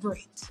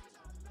deliberate,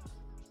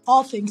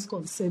 all things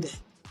considered,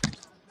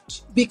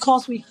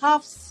 because we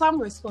have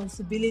some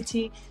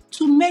responsibility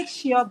to make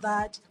sure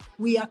that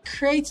we are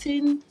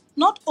creating,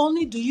 not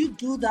only do you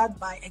do that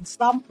by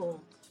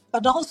example,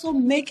 but also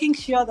making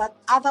sure that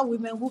other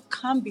women who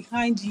come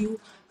behind you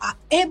are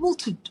able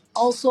to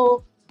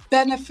also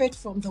benefit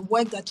from the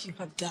work that you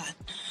have done.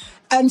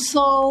 And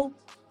so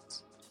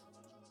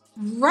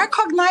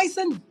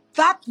recognizing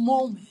that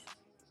moment,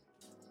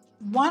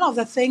 one of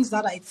the things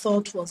that I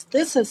thought was,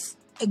 this is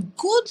a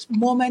good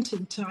moment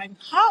in time.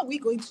 How are we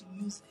going to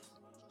use it?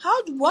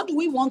 What do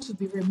we want to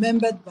be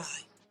remembered by?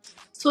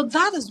 So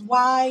that is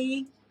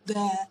why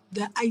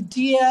the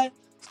idea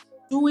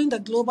doing the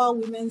Global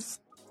Women's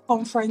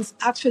Conference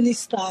actually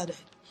started.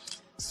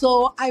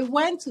 So I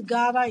went to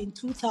Ghana in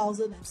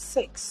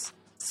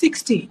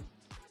 2016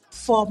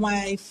 for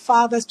my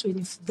father's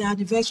the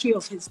anniversary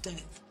of his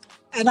death.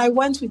 And I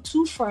went with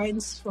two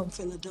friends from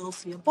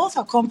Philadelphia, both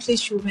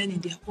accomplished women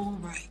in their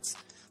own rights.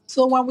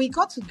 So when we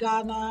got to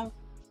Ghana,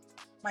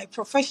 my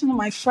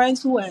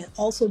friends who were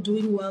also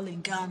doing well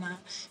in Ghana,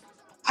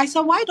 I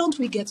said, why don't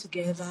we get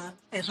together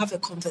and have a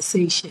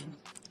conversation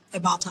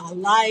about our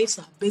lives,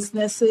 our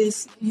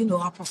businesses,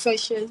 our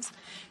professions.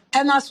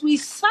 And as we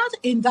sat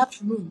in that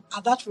room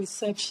at that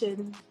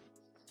reception,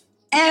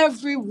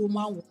 every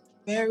woman was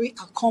very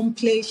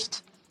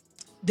accomplished.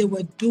 They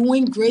were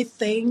doing great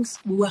things.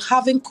 We were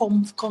having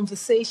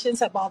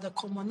conversations about the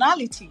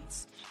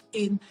commonalities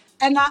and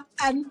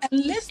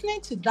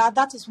listening to that.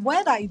 That is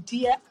where the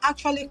idea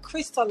actually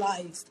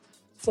crystallized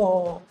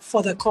for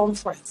the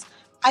conference.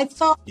 I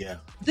thought,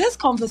 this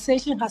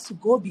conversation has to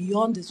go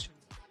beyond this room,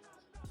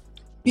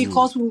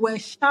 because we were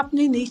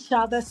sharpening each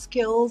other's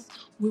skills,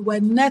 we were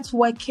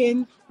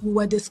networking, we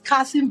were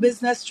discussing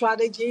business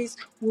strategies,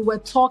 we were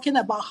talking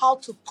about how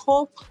to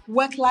cope,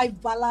 work-life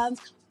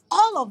balance,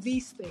 all of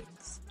these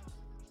things.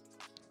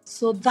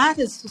 So that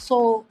is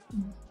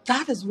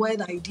where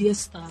the idea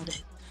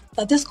started,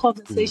 that this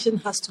conversation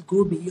has to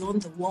go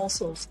beyond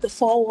the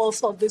four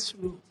walls of this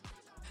room.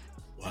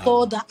 Wow.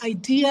 So the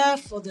idea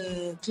for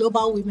the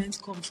Global Women's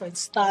Conference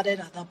started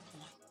at that point.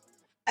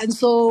 And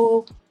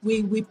so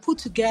we put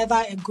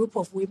together a group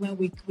of women.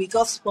 We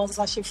got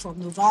sponsorship from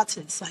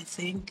Novartis, I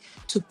think,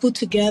 to put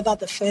together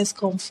the first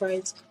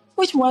conference,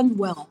 which went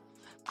well,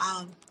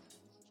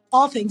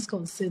 all things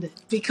considered.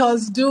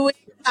 Because doing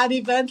an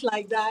event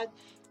like that,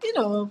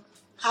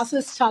 has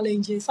its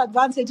challenges,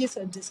 advantages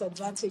and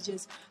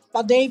disadvantages.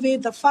 But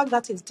David, the fact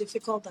that it's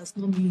difficult does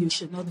not mean you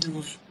should not do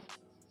it.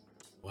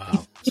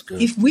 Wow,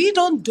 if we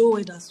don't do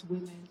it as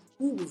women,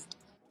 who would?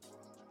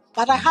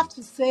 But I have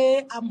to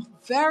say, I'm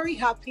very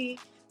happy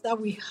that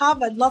we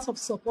have a lot of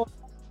support,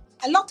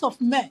 a lot of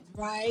men,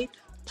 right?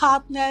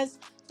 Partners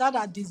that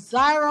are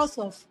desirous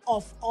of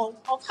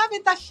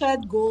having that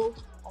shared goal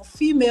of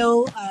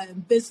female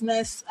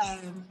business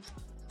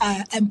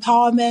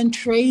empowerment,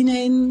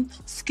 training,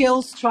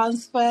 skills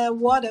transfer,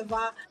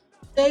 whatever.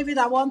 David,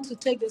 I want to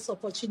take this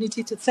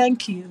opportunity to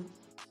thank you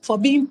for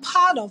being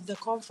part of the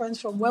conference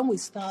from when we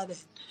started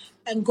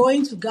and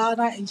going to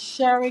Ghana and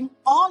sharing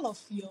all of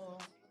your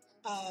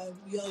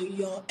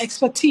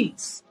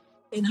expertise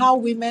in how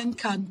women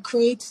can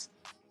create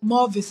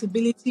more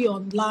visibility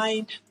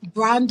online,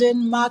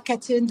 branding,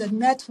 marketing, the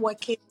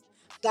networking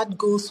that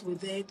goes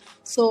with it.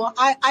 So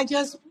I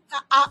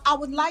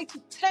would like to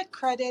take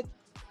credit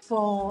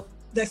for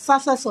the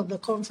success of the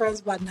conference,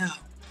 but now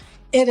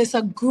it is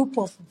a group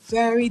of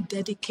very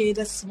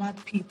dedicated,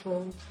 smart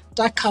people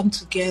that come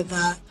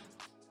together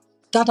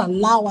that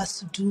allow us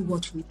to do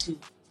what we do.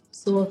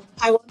 So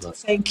I want to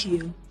thank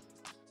you.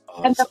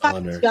 Oh, and the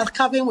fact that you are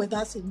coming with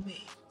us in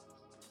May.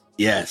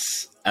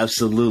 Yes,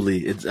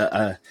 absolutely. It's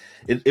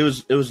it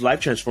was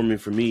life transforming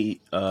for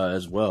me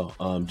as well.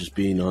 Just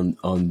being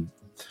on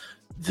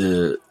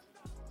the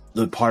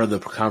part of the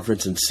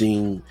conference and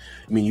seeing.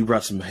 I mean, you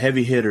brought some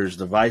heavy hitters.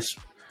 The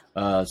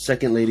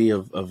second lady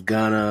of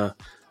Ghana,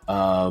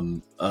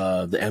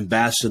 the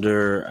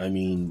ambassador. I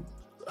mean,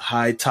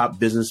 high top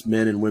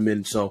businessmen and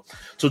women. So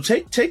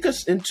take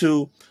us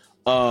into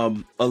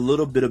a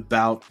little bit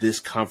about this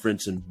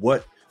conference and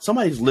what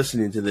somebody's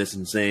listening to this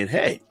and saying,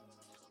 hey,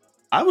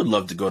 I would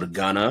love to go to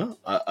Ghana.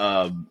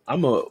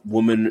 I'm a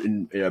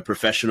woman,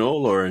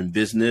 professional or in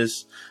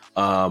business.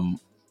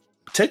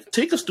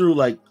 Take us through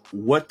like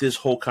what this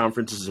whole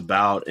conference is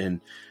about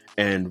and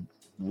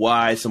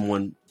why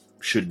someone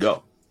should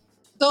go.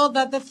 So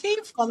the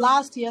theme for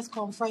last year's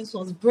conference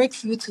was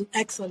Breakthrough to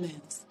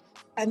Excellence.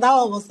 And that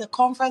was the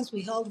conference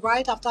we held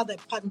right after the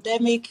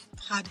pandemic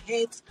had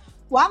hit.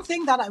 One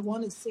thing that I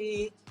want to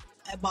say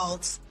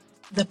about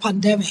the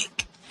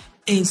pandemic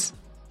is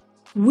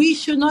we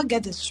should not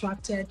get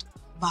distracted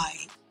by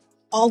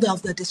all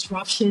of the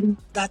disruption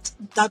that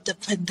the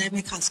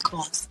pandemic has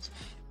caused,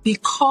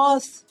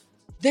 because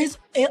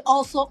it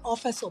also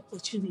offers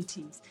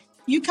opportunities.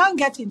 You can't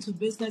get into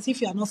business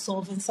if you are not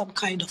solving some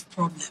kind of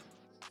problem.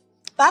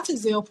 That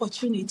is the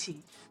opportunity.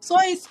 So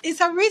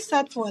it's a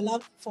reset for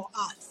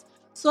us.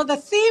 So the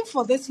theme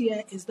for this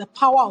year is the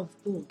power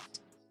of bold.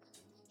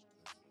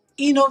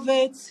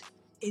 Innovate,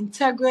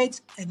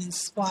 integrate, and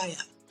inspire.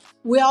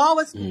 We are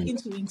always looking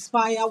to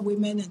inspire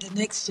women and the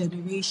next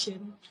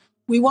generation.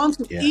 We want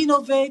to Yeah.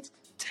 innovate,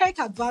 take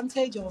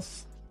advantage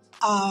of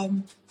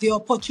the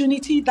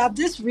opportunity that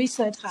this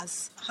research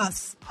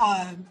has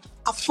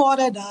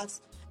afforded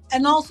us,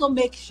 and also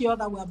make sure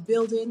that we're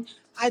building.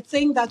 I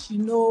think that,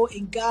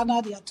 in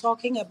Ghana, they are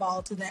talking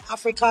about the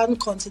African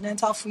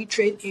Continental Free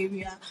Trade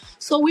Area.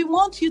 So we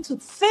want you to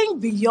think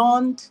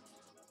beyond,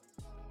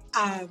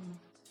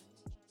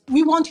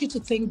 we want you to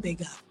think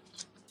bigger.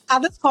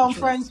 At this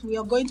conference, we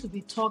are going to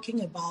be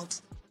talking about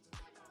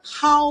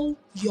how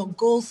your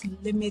goals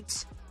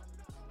limit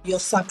your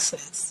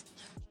success.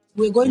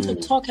 We're going to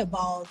talk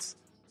about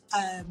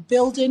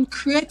building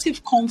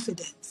creative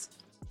confidence.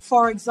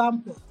 For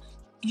example,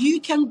 you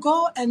can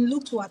go and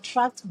look to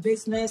attract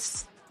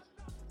business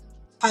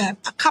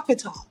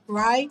capital,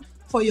 right,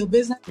 for your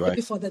business,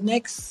 maybe for the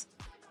next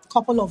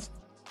couple of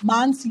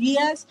months,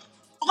 years,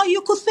 or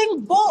you could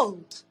think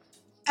bold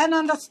and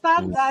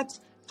understand that,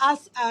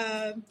 as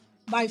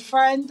my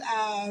friend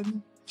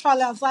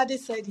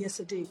Florence said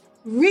yesterday,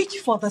 reach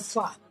for the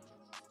sun.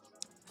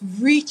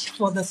 Reach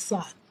for the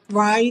sun,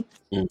 right?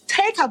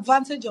 Take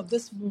advantage of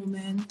this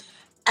moment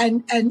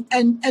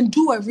and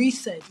do a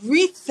reset,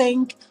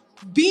 rethink,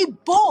 be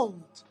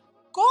bold,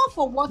 go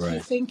for what you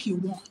think you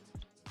want.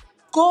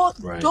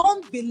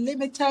 Don't be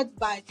limited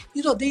by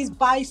these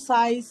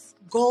bite-sized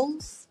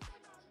goals.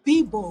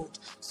 Be bold.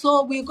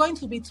 So we're going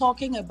to be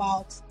talking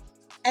about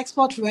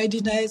export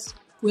readiness.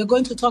 We're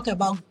going to talk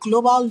about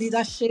global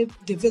leadership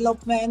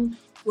development.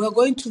 We're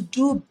going to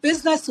do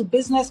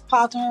business-to-business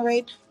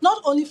partnering,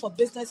 not only for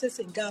businesses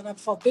in Ghana,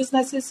 for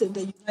businesses in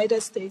the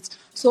United States.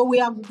 So we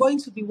are going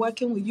to be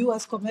working with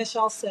U.S.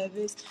 Commercial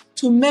Service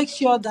to make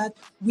sure that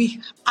we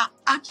are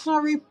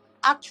actually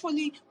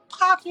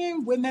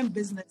partnering women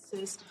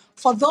businesses.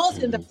 For those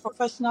in the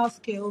professional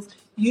skills,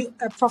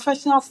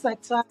 professional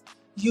sector,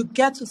 you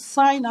get to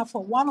sign up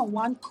for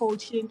one-on-one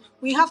coaching.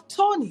 We have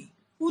Tony,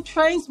 who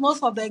trains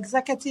most of the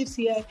executives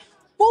here,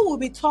 who will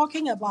be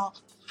talking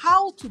about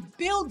how to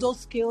build those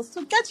skills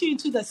to get you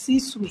into the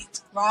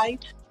C-suite,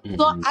 right?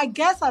 So I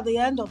guess at the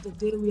end of the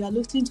day, we are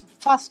looking to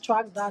fast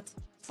track that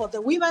for the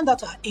women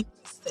that are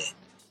interested.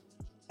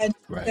 And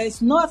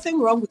there's nothing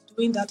wrong with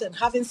doing that and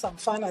having some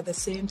fun at the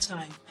same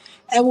time.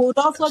 And we would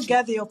also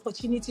get the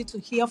opportunity to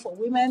hear from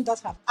women that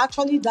have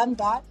actually done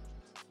that,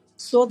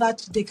 so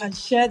that they can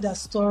share their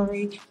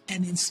story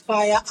and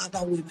inspire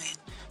other women.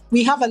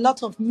 We have a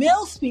lot of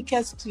male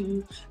speakers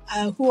too,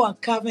 who are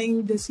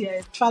coming this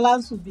year.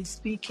 Florence will be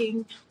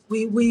speaking.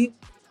 The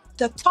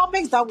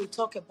topics that we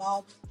talk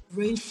about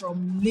range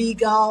from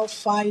legal,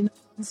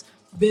 finance,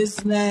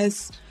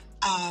 business,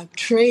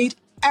 trade,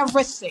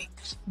 everything.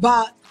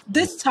 But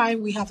this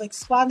time we have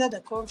expanded the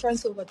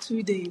conference over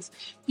 2 days.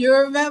 You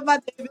remember,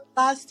 David,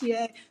 last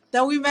year,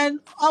 the women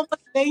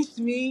almost lynched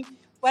me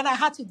when I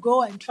had to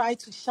go and try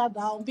to shut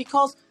down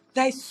because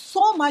there's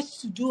so much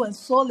to do and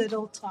so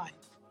little time.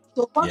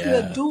 So what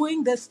we're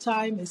doing this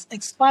time is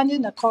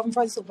expanding the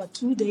conference over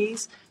 2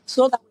 days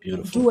so that we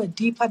can do a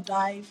deeper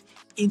dive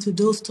into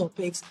those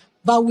topics.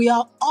 But we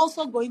are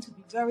also going to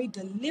be very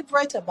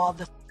deliberate about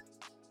the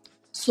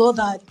so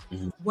that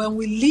when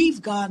we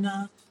leave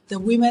Ghana, the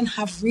women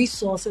have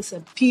resources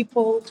and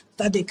people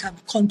that they can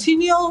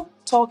continue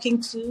talking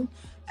to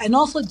and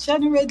also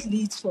generate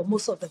leads for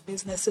most of the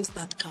businesses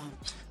that come.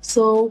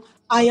 So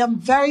I am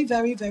very,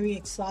 very, very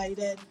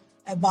excited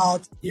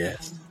about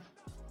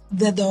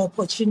the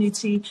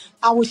opportunity.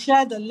 I will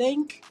share the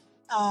link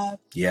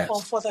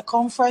for the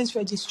conference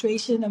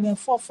registration and then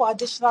for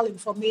additional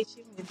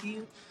information with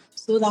you,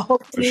 so that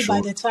hopefully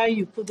by the time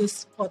you put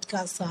this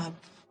podcast up,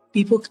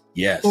 people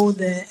can go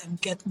there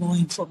and get more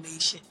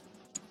information.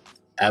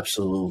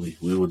 Absolutely.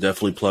 We will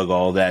definitely plug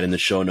all that in the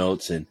show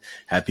notes and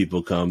have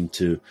people come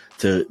to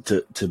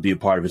be a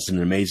part of it. It's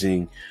an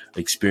amazing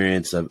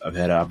experience. I've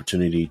had an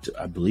opportunity to,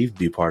 I believe,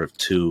 be a part of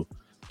two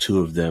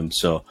of them.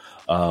 So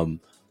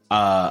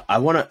I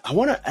want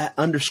to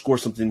underscore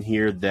something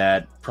here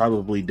that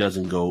probably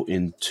doesn't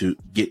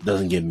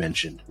get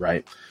mentioned,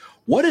 right?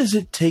 What does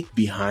it take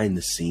behind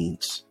the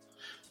scenes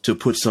to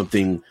put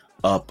something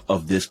up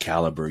of this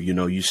caliber?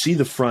 You see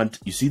the front,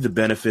 you see the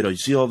benefit, or you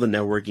see all the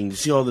networking, you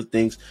see all the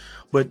things,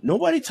 but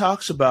nobody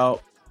talks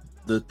about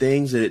the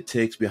things that it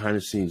takes behind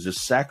the scenes, the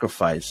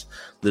sacrifice,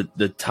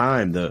 the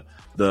time, the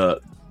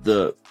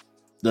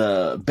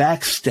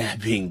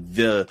backstabbing,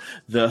 the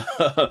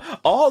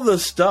all the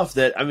stuff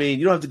that,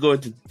 you don't have to go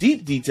into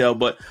deep detail,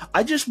 but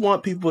I just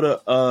want people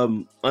to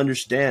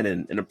understand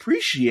and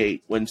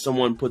appreciate when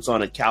someone puts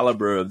on a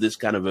caliber of this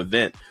kind of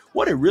event,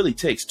 what it really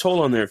takes,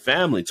 toll on their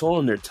family, toll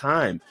on their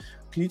time.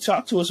 Can you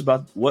talk to us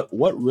about what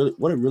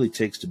it really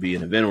takes to be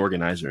an event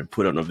organizer and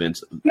put on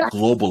events,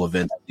 global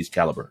events of this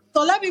caliber?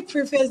 So let me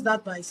preface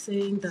that by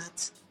saying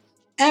that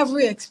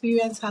every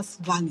experience has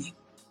value,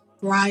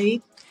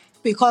 right?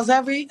 Because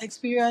every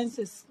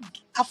experience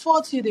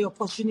affords you the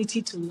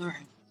opportunity to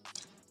learn.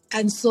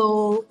 And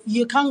so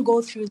you can't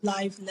go through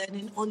life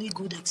learning only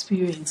good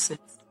experiences.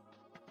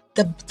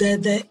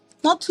 The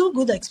not too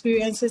good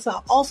experiences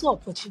are also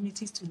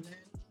opportunities to learn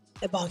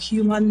about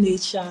human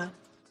nature.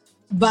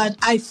 But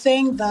I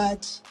think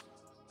that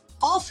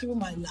all through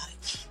my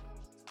life,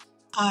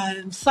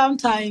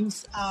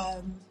 sometimes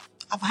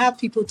I've had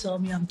people tell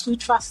me I'm too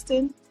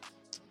trusting,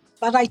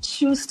 but I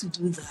choose to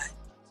do that.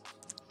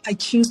 I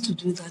choose to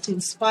do that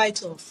in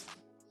spite of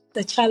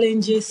the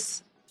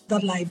challenges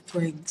that life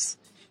brings,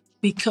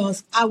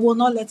 because I will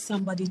not let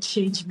somebody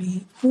change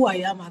me, who I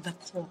am at the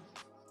core.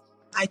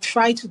 I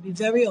try to be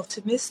very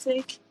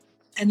optimistic,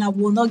 and I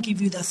will not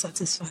give you the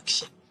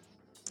satisfaction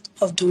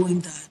of doing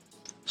that.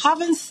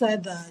 Having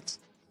said that,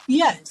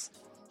 yes,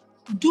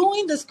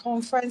 doing this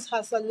conference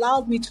has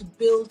allowed me to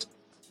build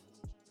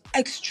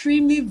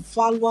extremely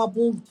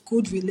valuable,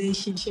 good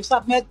relationships.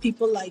 I've met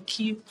people like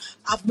you.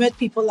 I've met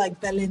people like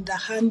Belinda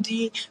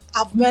Handy.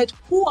 I've met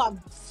who are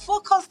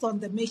focused on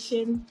the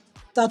mission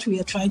that we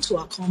are trying to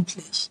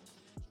accomplish.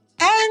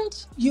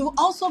 And you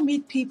also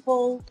meet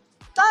people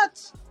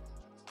that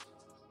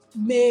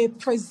may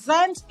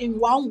present in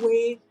one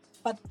way,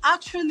 but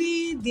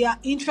actually their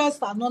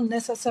interests are not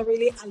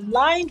necessarily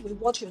aligned with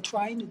what you're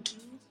trying to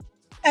do.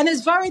 And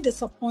it's very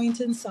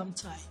disappointing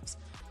sometimes.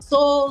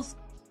 So,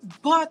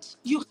 but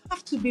you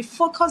have to be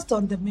focused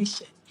on the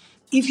mission.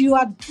 If you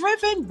are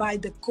driven by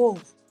the goal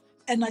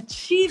and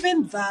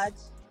achieving that,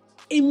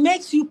 it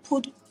makes you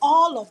put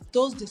all of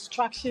those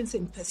distractions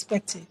in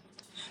perspective.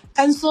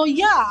 And so,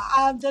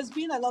 there's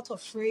been a lot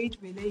of frayed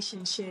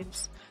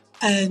relationships,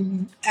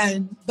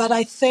 but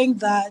I think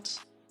that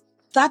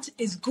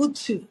is good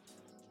too,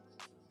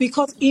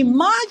 because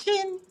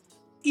imagine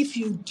if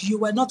you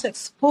were not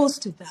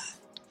exposed to that,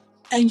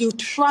 and you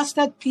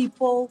trusted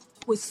people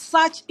with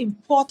such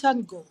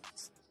important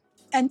goals.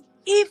 And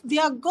if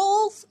their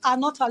goals are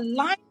not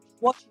aligned with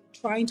what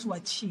you're trying to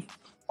achieve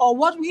or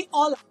what we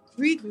all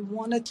agreed we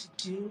wanted to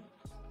do,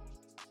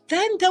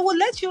 then they will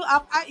let you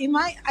up,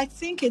 I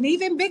think, in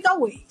even bigger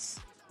ways.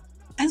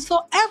 And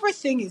so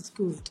everything is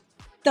good.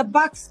 The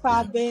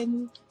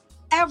backstabbing,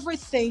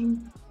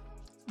 everything,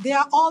 they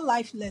are all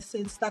life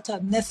lessons that are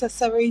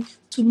necessary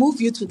to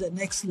move you to the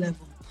next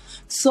level.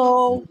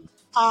 So,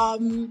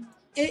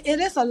 it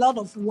is a lot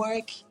of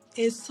work.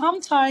 It's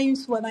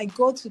sometimes when I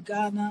go to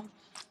Ghana,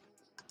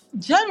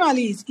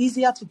 generally it's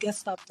easier to get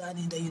stuff done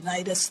in the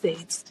United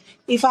States.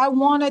 If I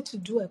wanted to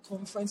do a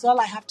conference, all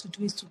I have to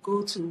do is to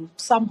go to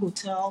some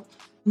hotel,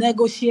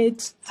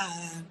 negotiate,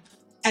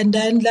 and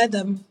then let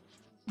them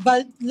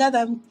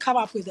come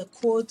up with a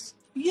quote.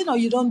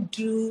 You don't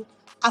do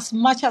as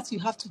much as you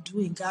have to do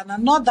in Ghana.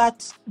 Not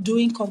that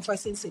doing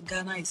conferences in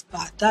Ghana is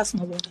bad. That's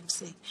not what I'm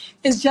saying.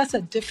 It's just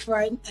a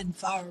different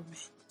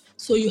environment.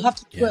 So you have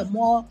to do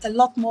a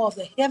lot more of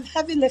the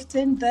heavy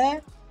lifting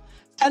there.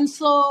 And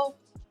so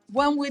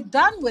when we're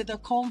done with the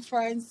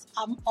conference,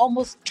 I'm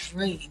almost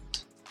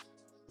drained.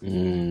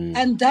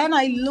 And then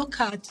I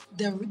look at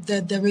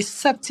the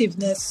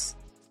receptiveness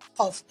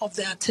of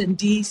the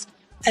attendees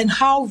and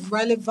how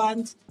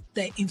relevant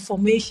the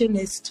information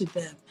is to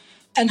them,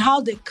 and how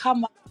they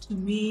come up to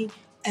me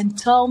and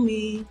tell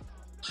me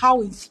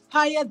how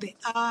inspired they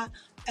are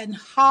and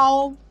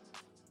how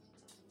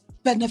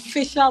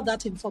beneficial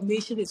that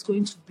information is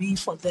going to be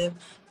for them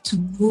to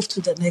move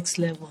to the next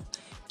level.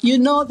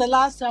 The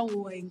last time we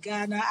were in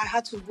Ghana, I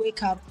had to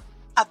wake up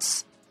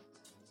at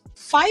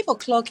 5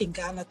 o'clock in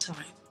Ghana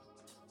time,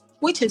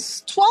 which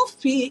is 12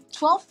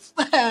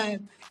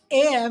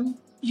 a.m.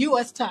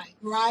 US time,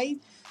 right?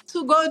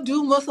 To go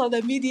do most of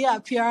the media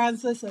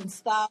appearances and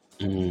stuff.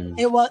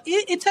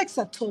 It takes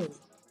a toll.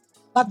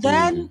 But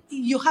then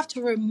you have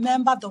to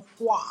remember the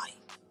why.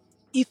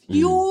 If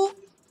you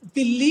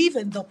believe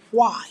in the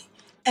why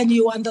and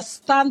you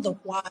understand the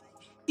why,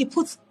 it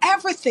puts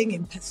everything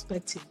in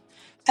perspective.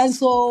 And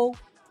so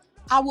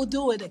I will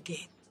do it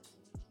again.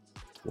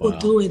 We'll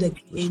do it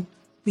again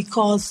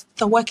because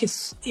the work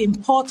is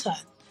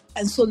important.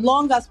 And so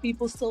long as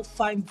people still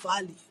find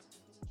value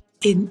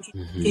in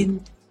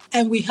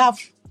and we have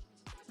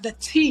the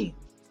team,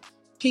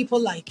 people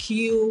like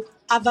you,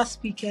 other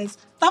speakers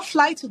that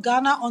fly to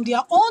Ghana on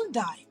their own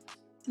dime.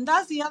 And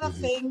that's the other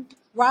thing,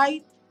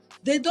 right?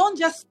 They don't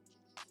just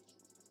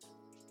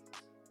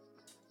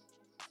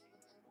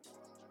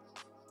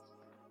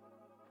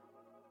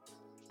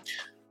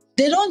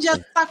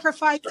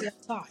sacrifice their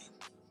time.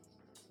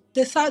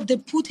 They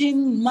put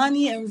in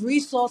money and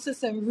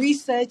resources and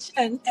research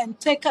and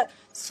take a.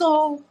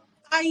 So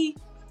I'm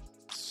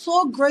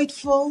so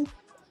grateful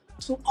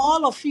to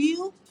all of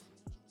you.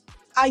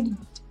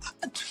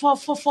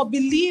 For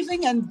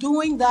believing and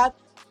doing that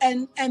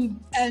and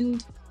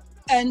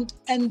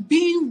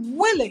being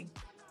willing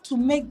to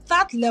make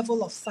that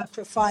level of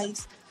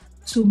sacrifice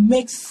to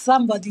make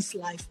somebody's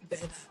life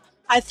better.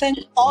 I thank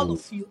all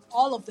of you,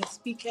 all of the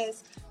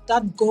speakers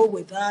that go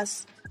with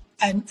us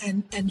and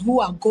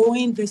who are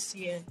going this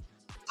year.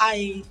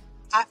 I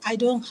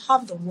don't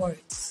have the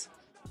words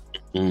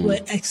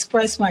to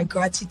express my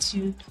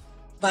gratitude,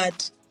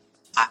 but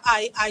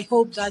I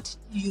hope that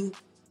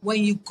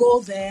when you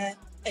go there,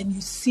 and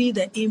you see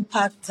the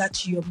impact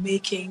that you're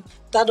making,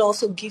 that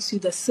also gives you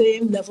the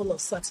same level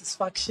of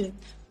satisfaction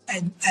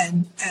and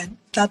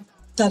that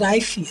I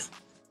feel.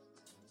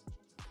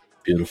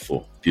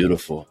 Beautiful,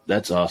 beautiful.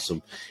 That's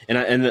awesome.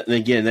 And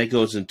again, that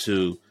goes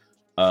into,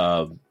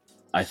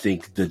 I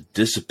think, the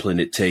discipline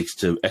it takes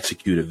to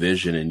execute a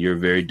vision. And you're a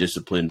very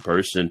disciplined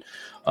person.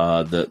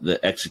 The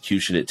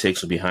execution it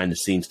takes behind the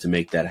scenes to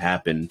make that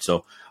happen.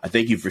 So I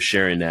thank you for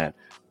sharing that.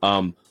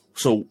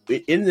 So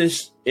in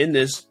this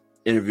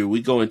interview,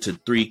 we go into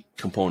three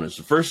components.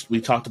 First, we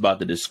talked about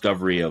the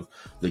discovery of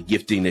the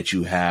gifting that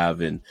you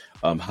have, and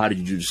how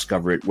did you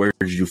discover it? Where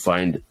did you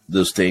find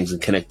those things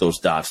and connect those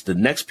dots? The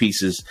next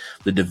piece is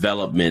the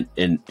development,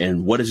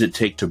 and what does it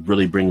take to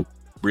really bring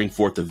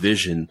forth a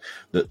vision,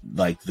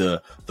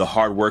 the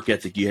hard work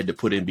ethic you had to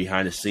put in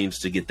behind the scenes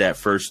to get that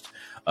first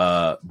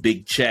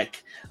big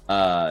check,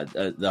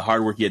 the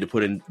hard work you had to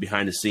put in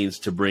behind the scenes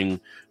to bring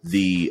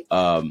the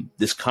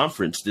this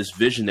conference, this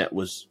vision that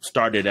was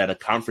started at a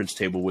conference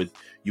table with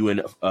you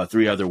and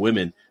three other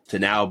women, to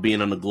now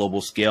being on a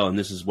global scale. And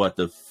this is what,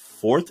 the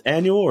fourth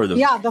annual, or the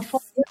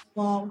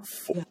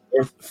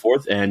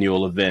fourth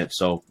annual event.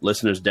 So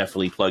listeners,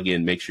 definitely plug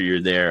in, make sure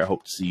you're there. I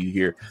hope to see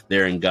you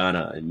there in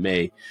Ghana in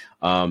May.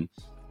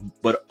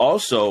 But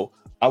also,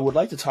 I would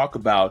like to talk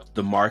about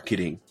the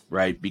marketing,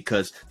 right?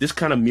 Because this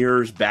kind of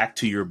mirrors back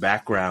to your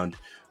background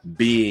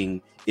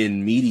being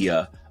in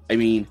media. I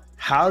mean,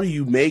 how do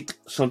you make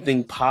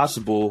something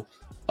possible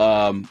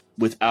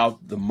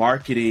without the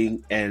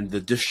marketing and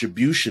the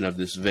distribution of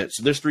this event?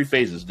 So there's three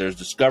phases. There's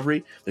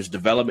discovery, there's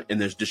development,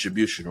 and there's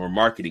distribution or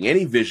marketing.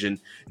 Any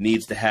vision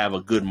needs to have a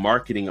good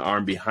marketing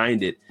arm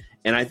behind it.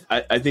 And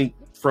I think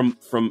from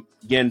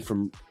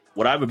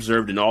what I've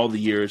observed in all the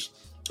years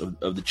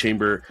of the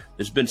chamber,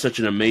 there's been such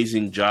an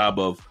amazing job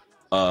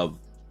of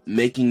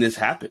making this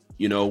happen,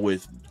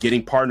 with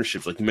getting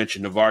partnerships, like you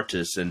mentioned,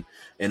 Novartis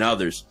and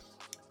others.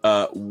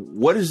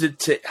 What is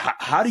it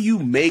how do you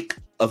make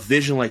a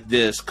vision like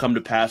this come to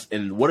pass,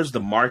 and what is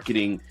the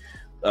marketing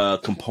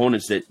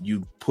components that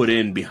you put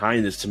in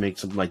behind this to make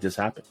something like this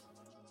happen?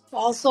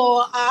 Also,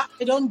 I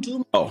don't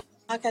do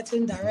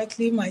marketing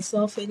directly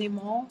myself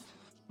anymore,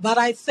 but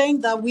I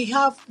think that we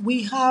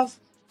have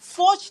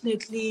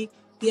fortunately,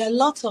 there are a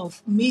lot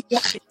of media.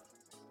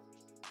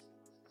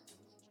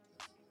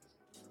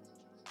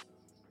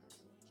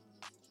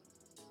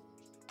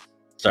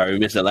 Sorry, we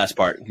missed that last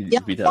part. Can you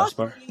repeat that last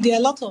part? There are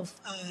a lot of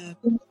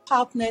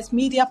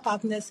media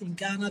partners in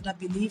Ghana that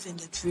believe in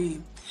the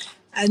dream.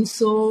 And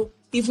so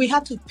if we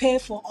had to pay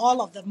for all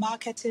of the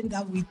marketing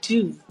that we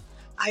do,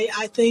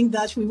 I think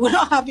that we would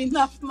not have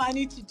enough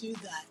money to do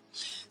that.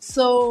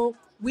 So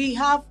we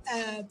have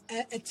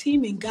a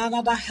team in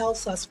Ghana that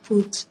helps us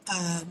put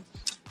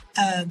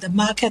the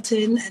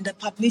marketing and the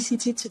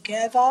publicity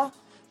together.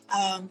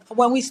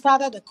 When we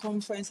started the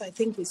conference, I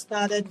think we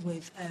started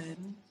with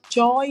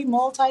Joy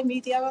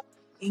Multimedia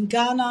in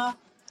Ghana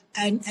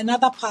and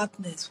other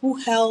partners who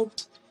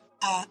helped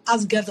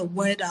us get the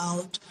word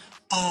out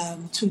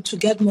to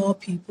get more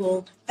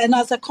people. And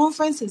as the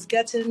conference is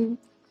getting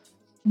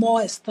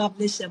more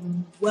established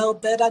and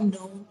better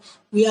known,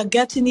 we are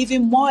getting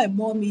even more and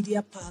more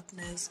media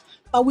partners.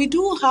 But we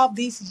do have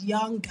these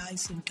young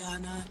guys in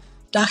Ghana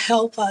that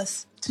help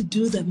us to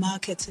do the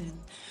marketing.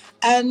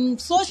 And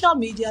social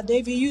media,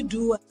 David, you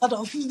do a lot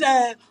of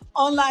the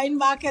online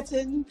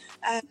marketing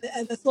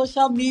and the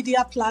social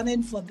media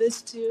planning for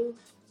this too.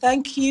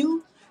 Thank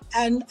you.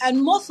 And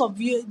most of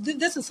you,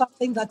 this is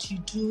something that you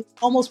do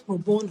almost pro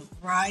bono,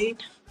 right?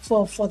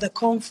 For the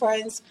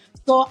conference.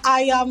 So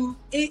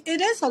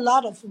it is a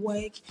lot of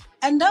work.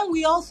 And then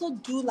we also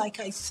do, like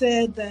I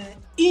said, the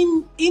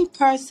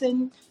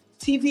in-person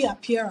TV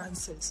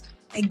appearances,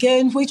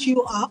 again, which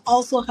you are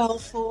also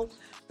helpful.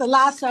 The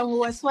last time we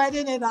were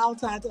sweating it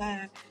out at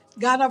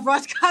Ghana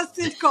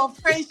Broadcasting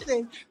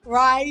Corporation,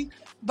 right?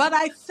 But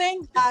I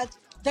think that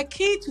the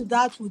key to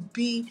that would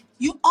be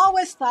you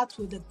always start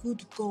with a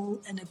good goal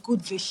and a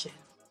good vision.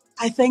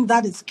 I think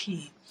that is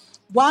key.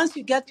 Once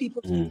you get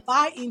people to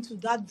buy into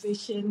that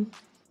vision,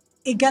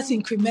 it gets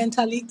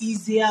incrementally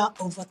easier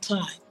over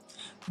time.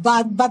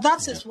 But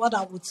that is what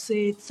I would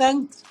say.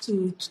 Thanks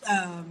to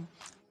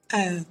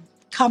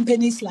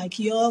companies like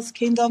yours,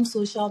 Kingdom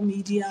Social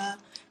Media,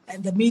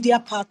 and the media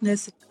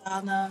partners in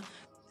Ghana.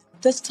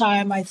 This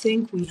time, I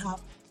think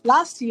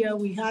last year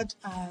we had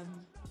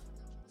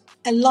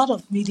a lot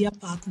of media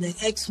partners,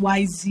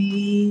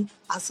 XYZ,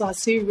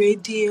 Asase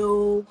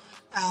Radio,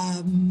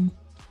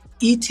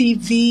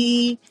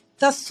 ETV.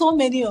 There's so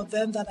many of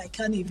them that I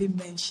can't even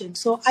mention.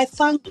 So I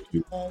thank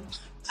you all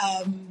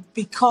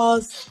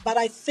but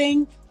I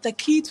think the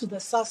key to the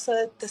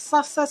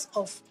success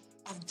of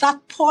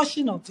that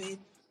portion of it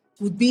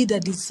would be the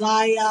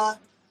desire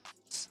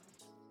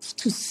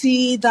to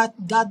see that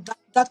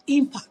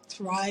impact,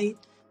 right?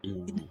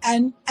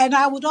 And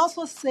I would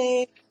also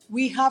say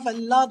we have a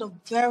lot of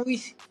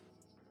very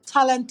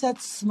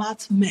talented,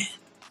 smart men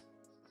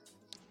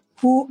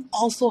who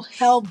also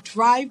help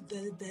drive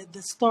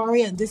the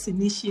story and this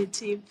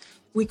initiative.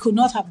 We could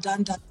not have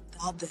done that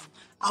without them.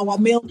 Our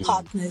male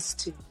partners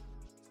too.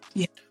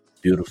 Yeah.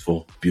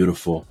 Beautiful,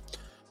 beautiful.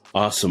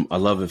 Awesome. I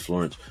love it,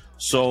 Florence.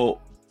 So,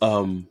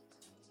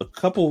 a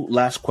couple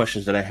last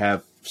questions that I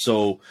have.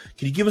 So,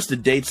 can you give us the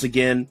dates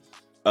again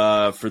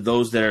for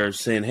those that are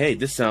saying, hey,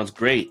 this sounds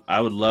great.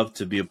 I would love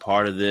to be a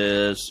part of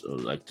this, or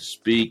like to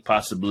speak,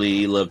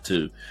 possibly love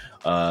to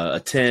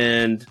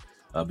attend,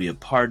 be a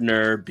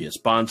partner, be a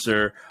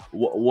sponsor.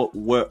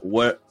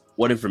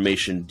 What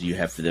information do you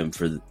have for them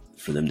for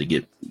them to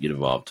get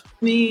involved?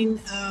 I mean,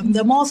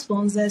 the more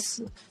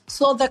sponsors.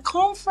 So the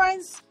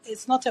conference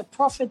is not a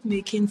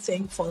profit-making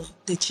thing for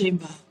the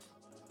chamber.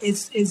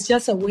 It's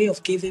just a way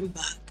of giving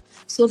back.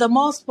 So the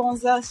more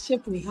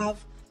sponsorship we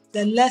have,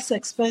 the less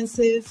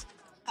expensive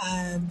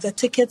the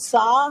tickets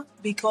are,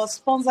 because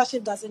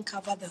sponsorship doesn't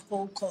cover the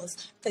whole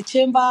cost. The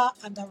chamber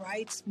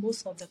underwrites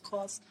most of the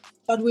cost,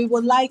 but we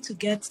would like to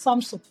get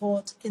some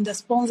support in the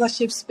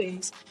sponsorship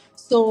space.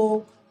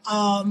 So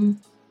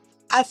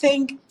I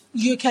think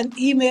you can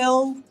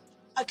email.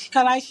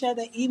 Can I share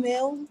the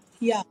email?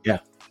 Yeah. Yeah.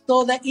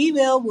 So the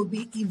email will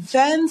be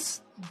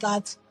events.usgh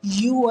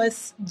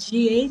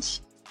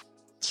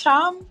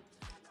charm,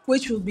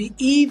 which will be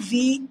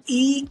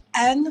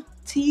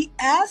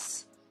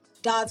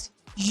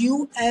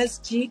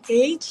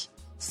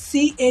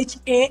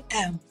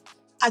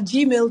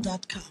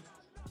events.usghcham@gmail.com.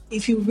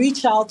 If you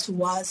reach out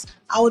to us,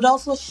 I would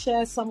also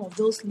share some of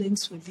those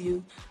links with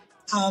you.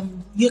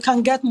 You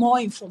can get more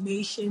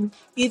information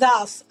either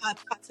as a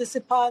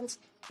participant,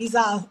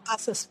 either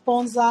as a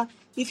sponsor.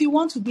 If you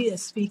want to be a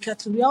speaker,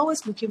 too, we're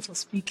always looking for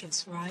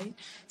speakers, right?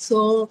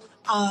 So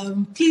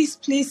please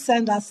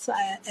send us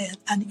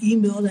an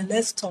email and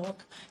let's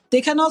talk. They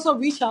can also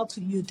reach out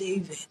to you,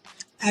 David,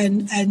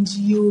 and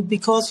you,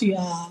 because you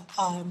are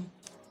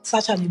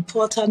such an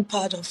important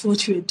part of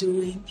what you're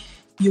doing,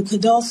 you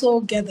could also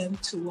get them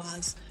to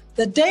us.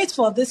 The date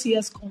for this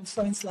year's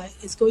conference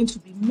is going to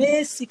be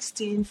May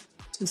 16th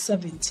to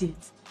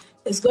 17th.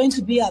 It's going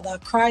to be at the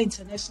Accra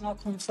International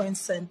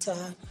Conference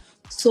Center.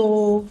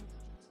 So,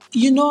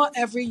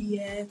 every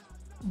year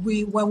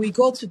when we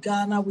go to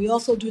Ghana, we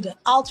also do the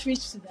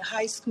outreach to the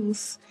high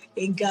schools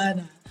in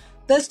Ghana.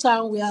 This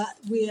time we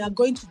are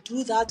going to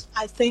do that,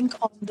 I think,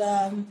 on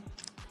the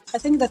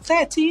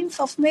 13th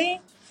of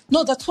May.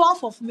 No, the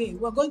 12th of May.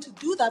 We're going to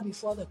do that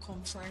before the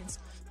conference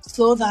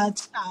so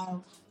that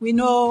we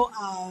know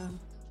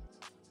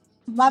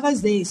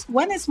Mother's Day.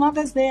 When is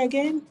Mother's Day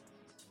again?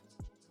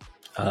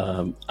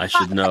 I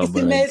should know,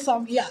 but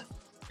yeah.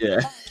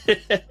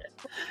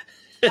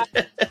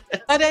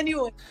 But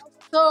anyway,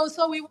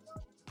 so we want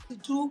to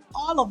do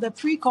all of the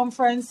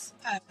pre-conference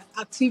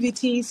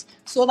activities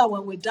so that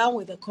when we're done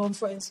with the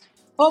conference,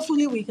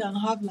 hopefully we can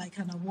have like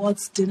an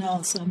awards dinner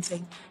or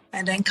something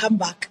and then come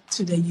back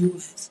to the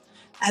US.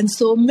 And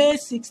so May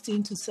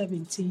 16th to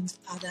 17th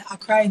at the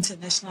Accra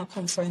International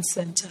Conference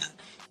Center.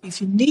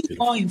 If you need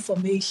more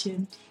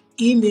information,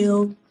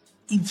 email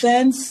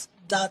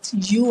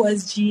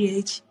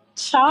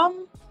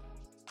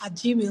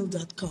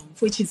events.usghcharm@gmail.com,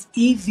 which is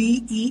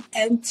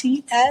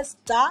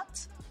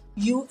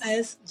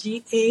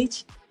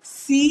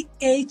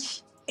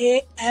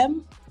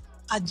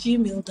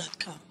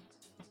events.usghcharm@gmail.com.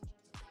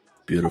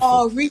 Beautiful.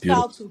 Or reach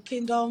out to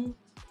Kingdom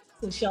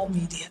Social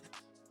Media.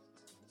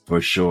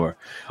 For sure.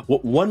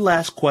 One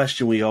last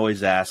question we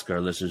always ask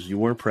our listeners, you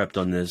weren't prepped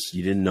on this,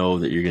 you didn't know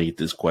that you're going to get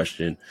this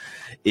question,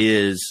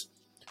 is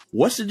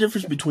what's the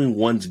difference between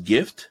one's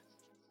gift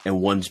and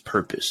one's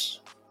purpose?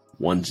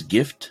 One's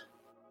gift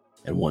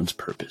and one's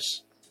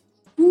purpose.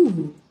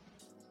 Ooh.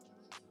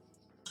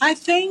 I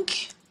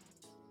think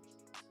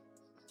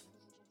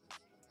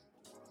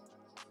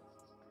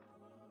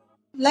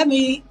let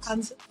me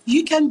answer.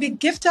 You can be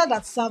gifted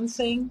at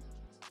something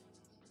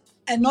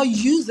and not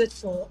use it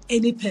for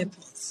any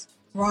purpose,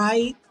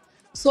 right?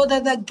 So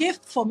that the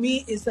gift for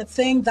me is the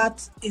thing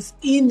that is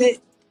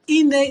innate,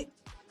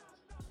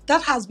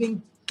 that has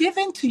been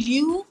given to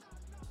you,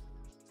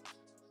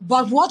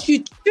 but what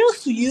you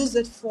choose to use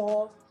it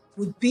for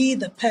would be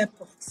the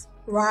purpose,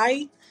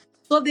 right?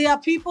 So there are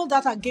people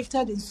that are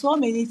gifted in so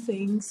many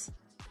things,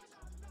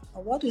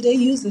 but what do they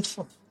use it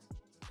for?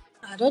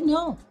 I don't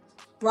know,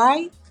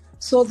 right?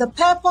 So the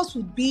purpose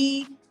would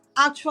be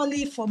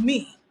actually, for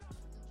me,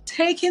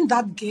 taking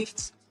that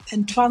gift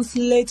and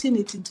translating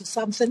it into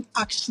something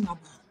actionable.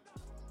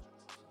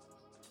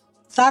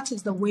 That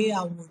is the way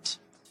I would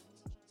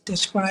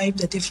describe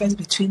the difference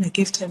between a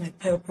gift and a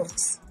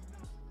purpose.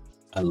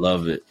 I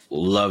love it.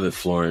 Love it,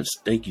 Florence.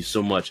 Thank you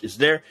so much. Is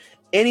there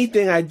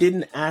anything I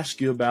didn't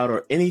ask you about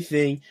or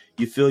anything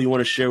you feel you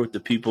want to share with the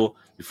people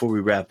before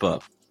we wrap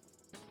up?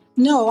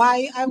 No,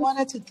 I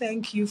wanted to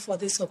thank you for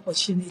this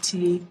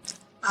opportunity.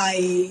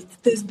 We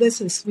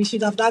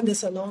should have done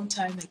this a long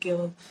time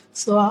ago.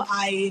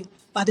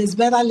 But it's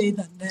better late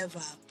than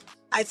never.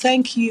 I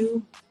thank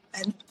you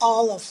and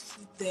all of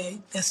the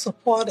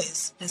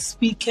supporters, the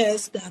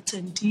speakers, the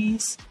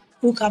attendees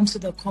who come to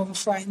the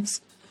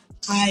conference.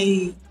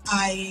 I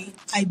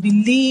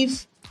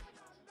believe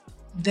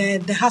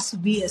that there has to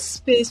be a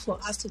space for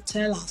us to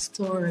tell our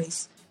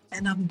stories.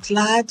 And I'm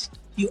glad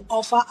you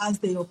offer us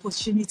the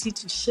opportunity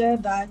to share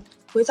that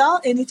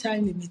without any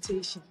time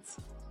limitations,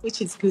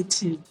 which is good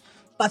too.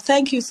 But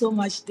thank you so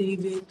much,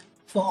 David,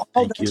 for all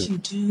Thank that you. you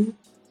do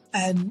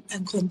and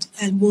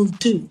will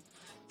do.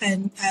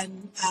 And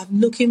I'm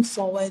looking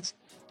forward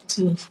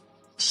to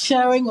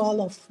sharing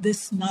all of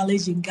this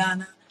knowledge in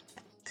Ghana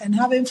and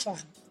having fun.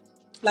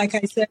 Like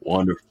I said,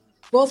 Wonderful.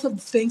 both of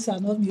the things are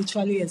not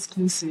mutually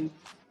exclusive.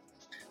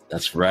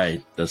 That's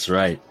right. That's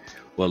right.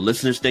 Well,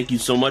 listeners, thank you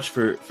so much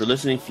for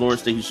listening.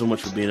 Florence, thank you so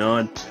much for being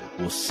on.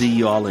 We'll see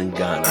you all in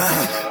Ghana.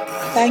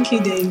 Thank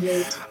you,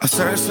 David. I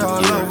searched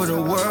all over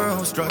the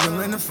world,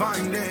 struggling to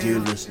find it. Dear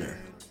listener,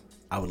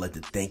 I would like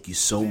to thank you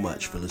so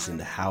much for listening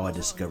to How I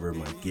Discovered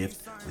My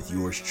Gift with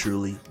yours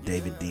truly,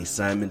 David D.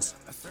 Simons.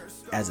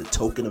 As a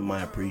token of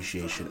my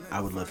appreciation,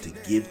 I would love to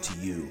give to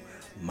you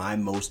my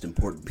most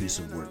important piece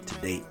of work to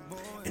date,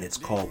 and it's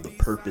called the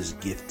Purpose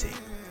Gift Tape.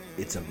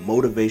 It's a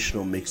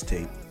motivational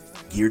mixtape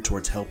geared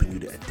towards helping you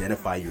to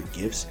identify your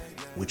gifts,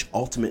 which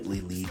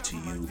ultimately lead to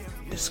you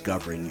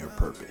discovering your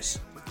purpose.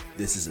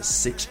 This is a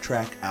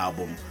 6-track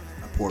album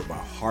I poured my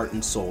heart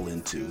and soul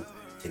into.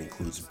 It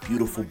includes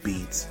beautiful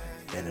beats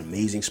and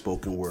amazing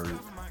spoken word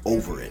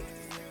over it,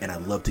 and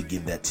I'd love to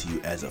give that to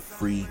you as a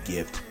free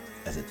gift,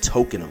 as a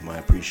token of my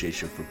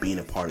appreciation for being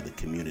a part of the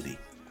community.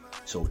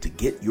 So to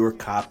get your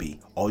copy,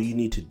 all you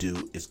need to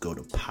do is go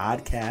to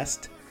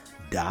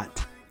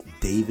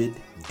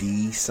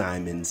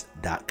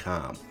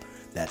podcast.daviddsimons.com.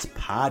 That's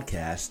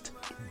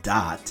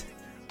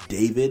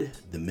podcast.david,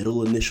 the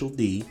middle initial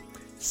D,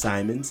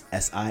 Simons,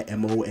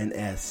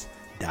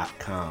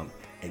 SIMONS.com,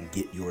 and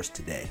get yours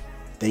today.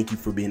 Thank you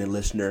for being a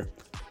listener.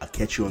 I'll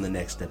catch you on the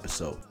next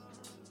episode.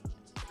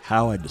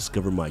 How I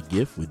Discovered My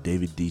Gift with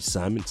David D.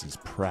 Simons is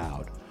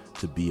proud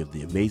to be of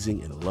the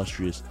amazing and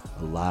illustrious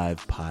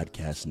Alive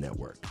Podcast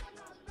Network.